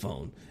has a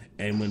phone.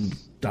 And when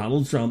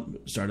Donald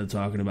Trump started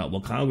talking about,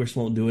 well, Congress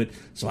won't do it,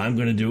 so I'm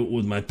going to do it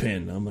with my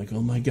pen, I'm like,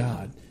 oh my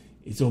God,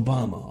 it's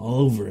Obama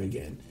all over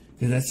again.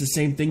 Because that's the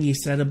same thing he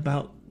said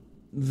about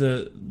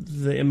the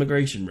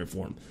immigration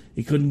reform.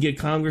 He couldn't get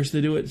Congress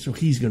to do it, so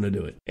he's going to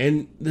do it.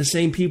 And the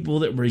same people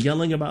that were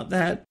yelling about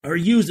that are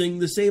using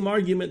the same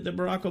argument that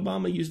Barack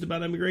Obama used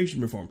about immigration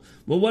reform.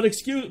 Well,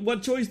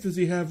 what choice does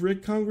he have,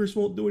 Rick? Congress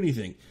won't do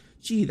anything.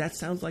 Gee, that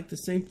sounds like the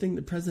same thing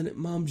that President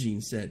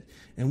Momjean said,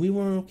 and we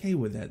weren't okay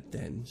with that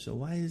then. So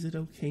why is it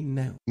okay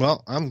now?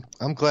 Well,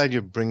 I'm glad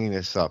you're bringing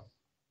this up.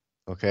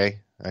 Okay,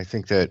 I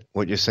think that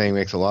what you're saying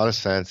makes a lot of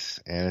sense,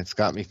 and it's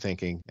got me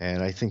thinking.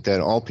 And I think that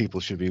all people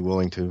should be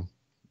willing to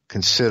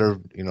consider,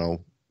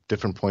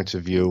 different points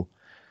of view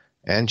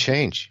and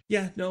change.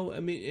 Yeah, no,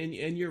 I mean,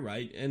 and you're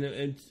right. And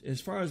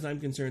as far as I'm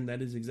concerned,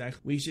 that is exactly,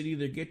 we should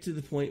either get to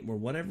the point where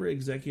whatever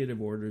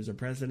executive orders a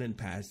president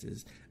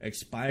passes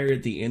expire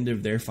at the end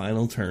of their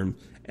final term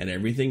and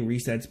everything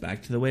resets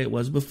back to the way it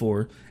was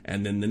before,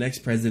 and then the next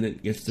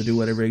president gets to do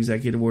whatever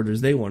executive orders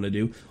they want to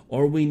do,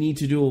 or we need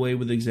to do away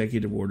with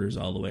executive orders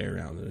all the way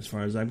around. And as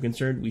far as I'm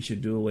concerned, we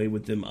should do away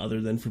with them other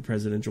than for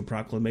presidential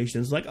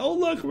proclamations like, oh,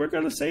 look, we're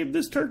going to save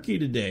this turkey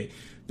today.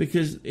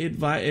 Because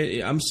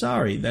I'm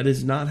sorry, that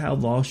is not how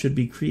law should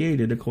be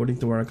created according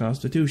to our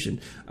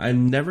Constitution.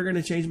 I'm never going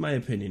to change my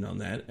opinion on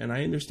that, and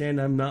I understand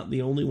I'm not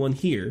the only one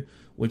here,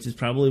 which is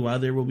probably why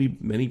there will be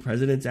many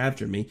presidents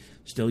after me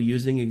still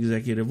using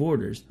executive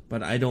orders.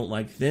 But I don't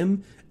like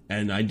them,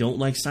 and I don't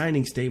like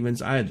signing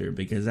statements either,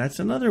 because that's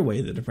another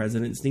way that the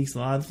president sneaks a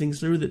lot of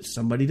things through that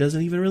somebody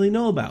doesn't even really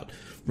know about.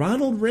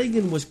 Ronald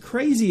Reagan was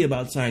crazy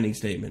about signing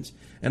statements.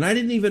 And I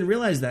didn't even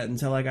realize that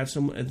until I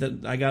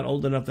got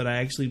old enough that I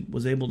actually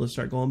was able to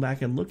start going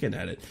back and looking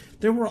at it.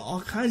 There were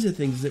all kinds of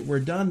things that were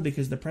done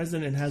because the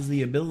president has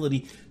the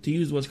ability to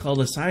use what's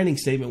called a signing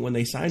statement when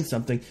they sign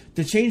something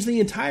to change the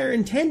entire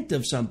intent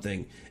of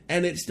something,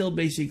 and it still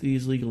basically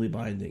is legally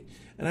binding.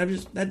 And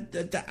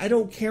I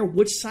don't care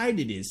which side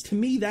it is. To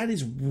me, that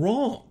is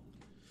wrong.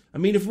 I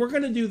mean, if we're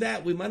going to do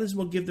that, we might as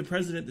well give the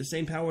president the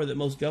same power that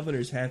most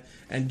governors have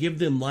and give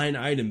them line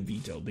item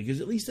veto, because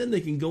at least then they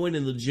can go in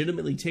and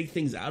legitimately take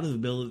things out of the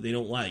bill that they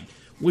don't like,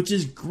 which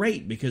is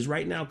great, because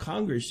right now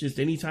Congress, just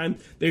anytime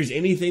there's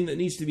anything that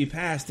needs to be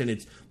passed and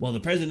it's, well,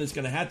 the president's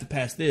going to have to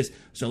pass this,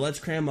 so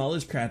let's cram all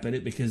this crap in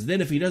it, because then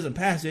if he doesn't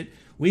pass it,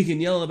 we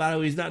can yell about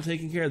how he's not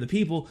taking care of the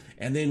people,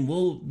 and then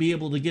we'll be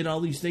able to get all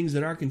these things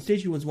that our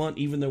constituents want,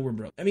 even though we're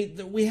broke. I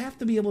mean, we have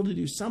to be able to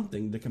do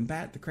something to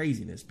combat the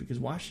craziness, because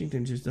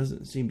Washington just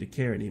doesn't seem to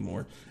care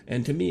anymore.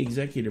 And to me,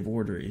 executive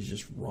order is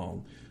just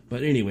wrong.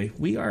 But anyway,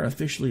 we are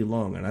officially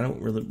long, and I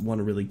don't really want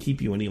to really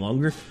keep you any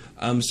longer.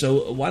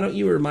 So why don't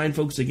you remind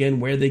folks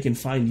again where they can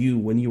find you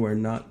when you are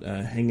not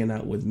hanging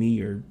out with me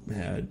or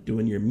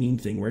doing your mean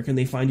thing? Where can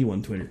they find you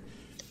on Twitter?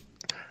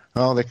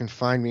 Oh, they can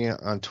find me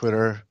on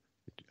Twitter.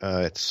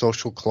 It's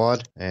Social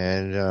Claude,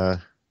 and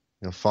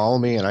follow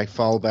me, and I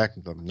follow back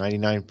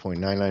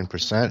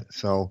 99.99%,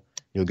 so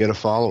you'll get a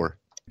follower.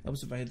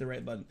 Helps if I hit the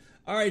right button.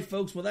 All right,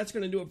 folks. Well, that's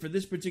going to do it for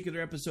this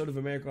particular episode of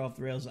America Off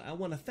the Rails. I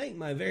want to thank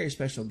my very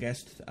special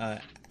guest,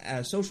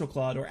 Social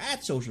Claude, or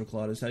at Social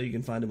Claude is how you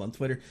can find him on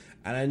Twitter.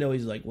 And I know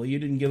he's like, well, you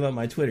didn't give up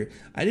my Twitter.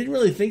 I didn't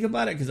really think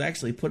about it because I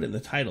actually put it in the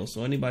title,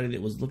 so anybody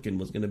that was looking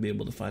was going to be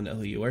able to find out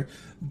who you were.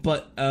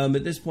 But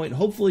at this point,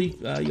 hopefully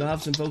you'll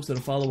have some folks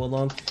that'll follow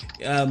along.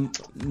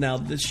 Now,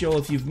 this show,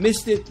 if you've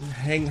missed it,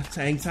 hang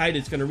tight.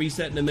 It's going to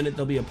reset in a minute.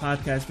 There'll be a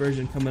podcast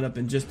version coming up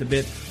in just a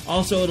bit.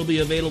 Also, it'll be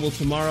available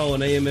tomorrow on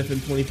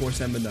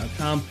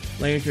AMFM247.com,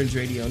 Lanterns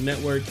Radio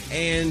Network,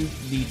 and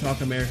the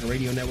Talk America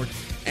Radio Network,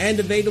 and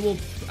available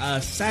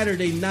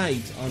Saturday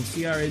night on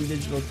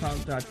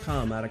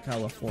crndigitaltalk.com out of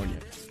California.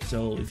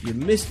 So if you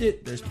missed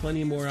it, there's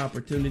plenty more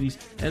opportunities.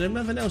 And if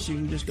nothing else, you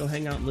can just go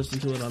hang out and listen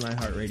to it on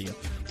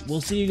iHeartRadio.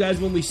 We'll see you guys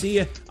when we see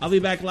you. I'll be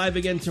back live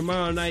again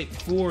tomorrow night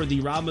for the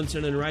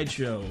Robinson and Wright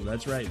Show.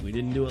 That's right, we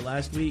didn't do it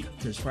last week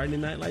because Friday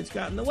Night Lights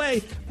got in the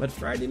way, but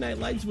Friday Night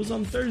Lights was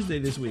on Thursday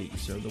this week,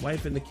 so the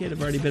wife and the kid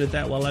have already been at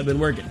that while I've been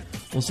working.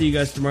 We'll see you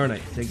guys tomorrow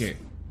night. Take care.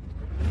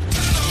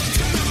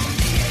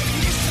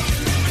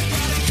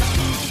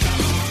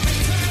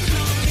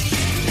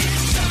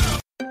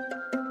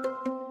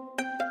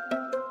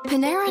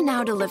 Panera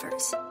now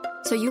delivers,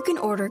 so you can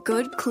order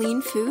good,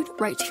 clean food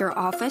right to your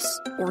office,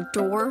 or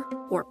door,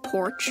 or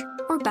porch,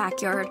 or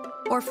backyard,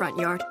 or front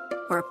yard,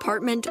 or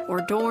apartment,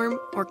 or dorm,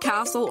 or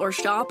castle, or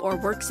shop, or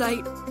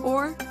worksite,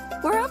 or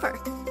wherever.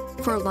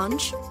 For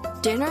lunch,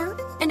 dinner,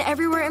 and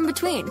everywhere in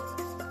between.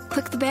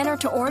 Click the banner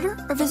to order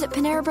or visit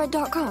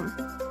PaneraBread.com.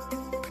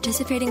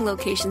 Participating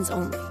locations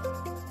only.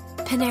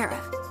 Panera.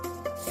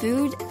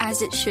 Food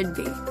as it should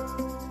be.